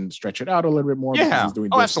can stretch it out a little bit more because he's doing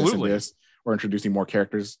this and this or introducing more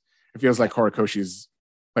characters. It feels like Horikoshi's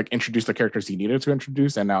like introduced the characters he needed to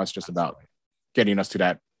introduce, and now it's just about getting us to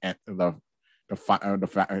that the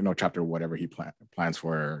chapter whatever he plans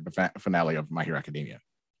for the finale of My Hero Academia.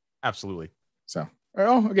 Absolutely. So.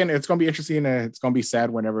 Well, again, it's going to be interesting. It's going to be sad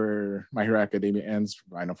whenever My Hero Academia ends.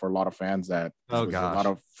 I know for a lot of fans that a lot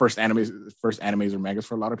of first animes or mangas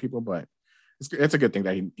for a lot of people, but it's a good thing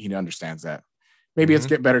that he understands that. Maybe it's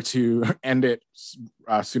get better to end it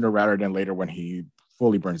sooner rather than later when he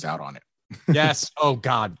fully burns out on it. Yes. Oh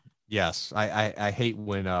God. Yes. I hate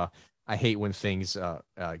when things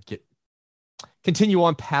continue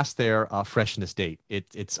on past their freshness date.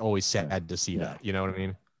 It's always sad to see that. You know what I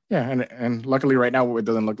mean? Yeah, and luckily right now it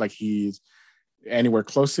doesn't look like he's anywhere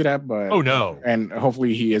close to that, but no. And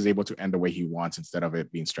hopefully he is able to end the way he wants instead of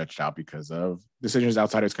it being stretched out because of decisions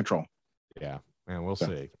outside his control. Yeah, man, we'll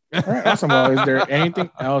see. All right, awesome. Well, is there anything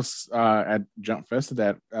else at Jump Fest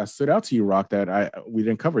that stood out to you, Rock, that we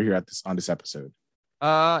didn't cover here on this episode?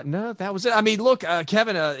 No, that was it. I mean, look,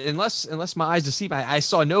 Kevin, unless my eyes deceive, I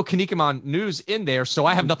saw no Kinnikuman news in there, so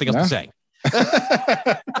I have nothing else to say.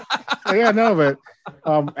 Yeah, no, but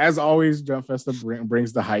as always, Jump Festa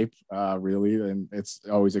brings the hype, really, and it's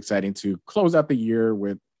always exciting to close out the year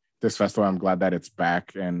with this festival. I'm glad that it's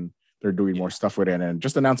back and they're doing more stuff with it and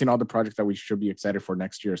just announcing all the projects that we should be excited for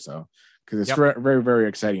next year. So, because it's very, very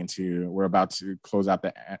exciting we're about to close out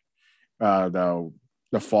the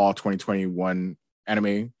fall 2021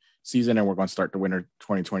 anime season, and we're going to start the winter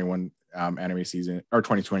 2021 anime season or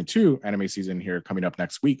 2022 anime season here coming up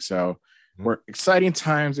next week. So we're exciting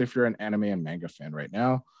times if you're an anime and manga fan right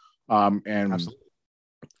now. And Absolutely.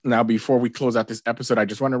 Now before we close out this episode, I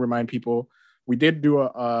just want to remind people we did do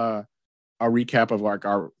a recap of like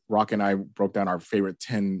our Rock and I broke down our favorite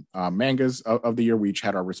 10 mangas of the year. We each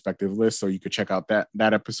had our respective lists, so you could check out that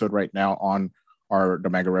episode right now on the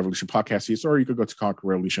Manga Revolution podcast feed, or you could go to Conquer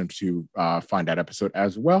Revolution to find that episode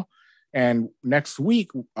as well. And next week,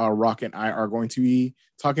 Rock and I are going to be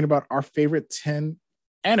talking about our favorite 10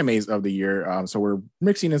 animes of the year. So we're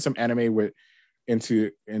mixing in some anime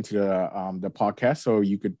into the podcast. So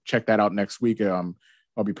you could check that out next week.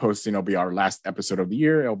 I'll be posting. It'll be our last episode of the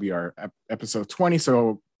year. It'll be our episode 20.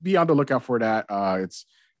 So be on the lookout for that. It's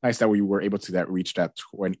nice that we were able to reach that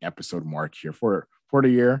 20 episode mark here for the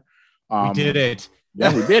year. We did it.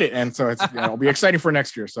 Yeah, we did it, and so it'll be exciting for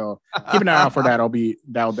next year. So keep an eye out for that.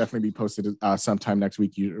 That'll definitely be posted sometime next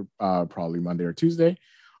week, probably Monday or Tuesday.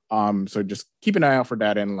 So just keep an eye out for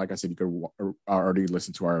that. And like I said, you could already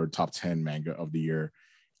listen to our top 10 manga of the year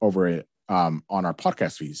over it on our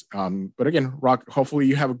podcast feeds. But again, Rock, hopefully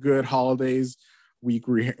you have a good holidays week.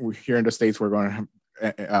 We're here in the States. We're going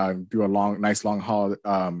to do a nice long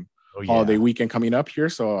holiday weekend coming up here.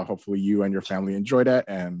 So hopefully you and your family enjoy that.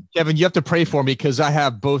 And Kevin, you have to pray for me because I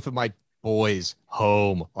have both of my boys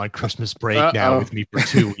home on Christmas break now with me for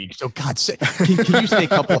 2 weeks. So God, can you say a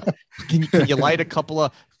couple? Can you light a couple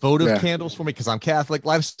of votive candles for me? Because I'm Catholic.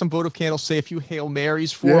 Light some votive candles. Say a few Hail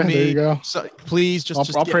Marys for me. There you go. So, please,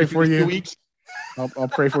 I'll pray for you. 2 weeks. I'll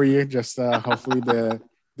pray for you. Just hopefully the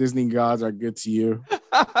Disney gods are good to you.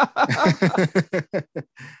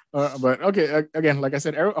 But okay, again, like I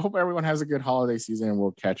said, I hope everyone has a good holiday season, and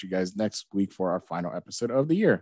we'll catch you guys next week for our final episode of the year.